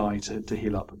particular die to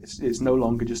heal up. It's no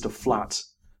longer just a flat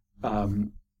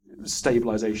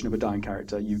stabilization of a dying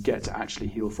character. You get to actually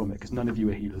heal from it because none of you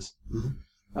are healers.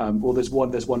 Well, there's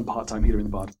one part-time healer in the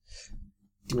bard.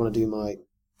 do you want to do my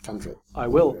cantrip? I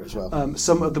will. As well.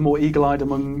 Some of the more eagle-eyed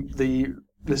among the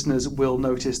listeners will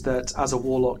notice that as a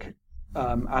warlock,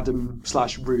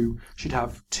 Adam/Rue should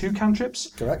have 2 cantrips.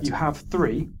 Correct. You have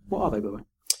 3. What are they, by the way?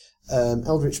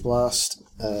 Eldritch Blast,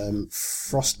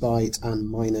 Frostbite, and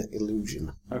Minor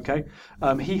Illusion. Okay.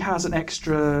 He has an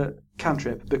extra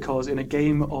cantrip because in a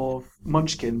game of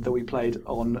Munchkin that we played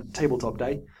on Tabletop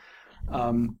Day,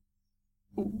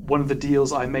 one of the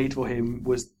deals I made for him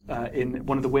was in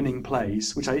one of the winning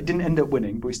plays, which I didn't end up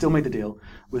winning, but we still made the deal,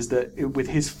 was that with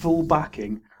his full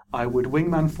backing, I would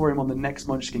wingman for him on the next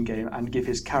Munchkin game and give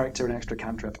his character an extra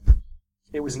cantrip.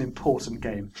 It was an important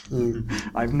game.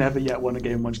 I've never yet won a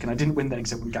game of Munchkin. I didn't win then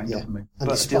because everyone ganged up on me. And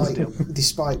But a deal's a deal.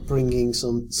 despite bringing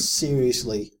some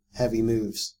seriously heavy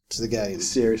moves to the game,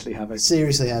 Seriously heavy.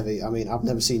 seriously heavy, I mean, I've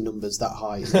never seen numbers that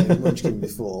high in a game of Munchkin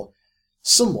before.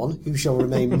 Someone who shall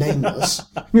remain nameless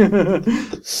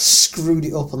screwed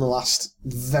it up on the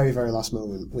very, very last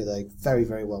moment with a very,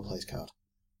 very well placed card.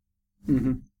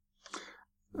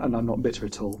 And I'm not bitter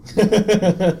at all.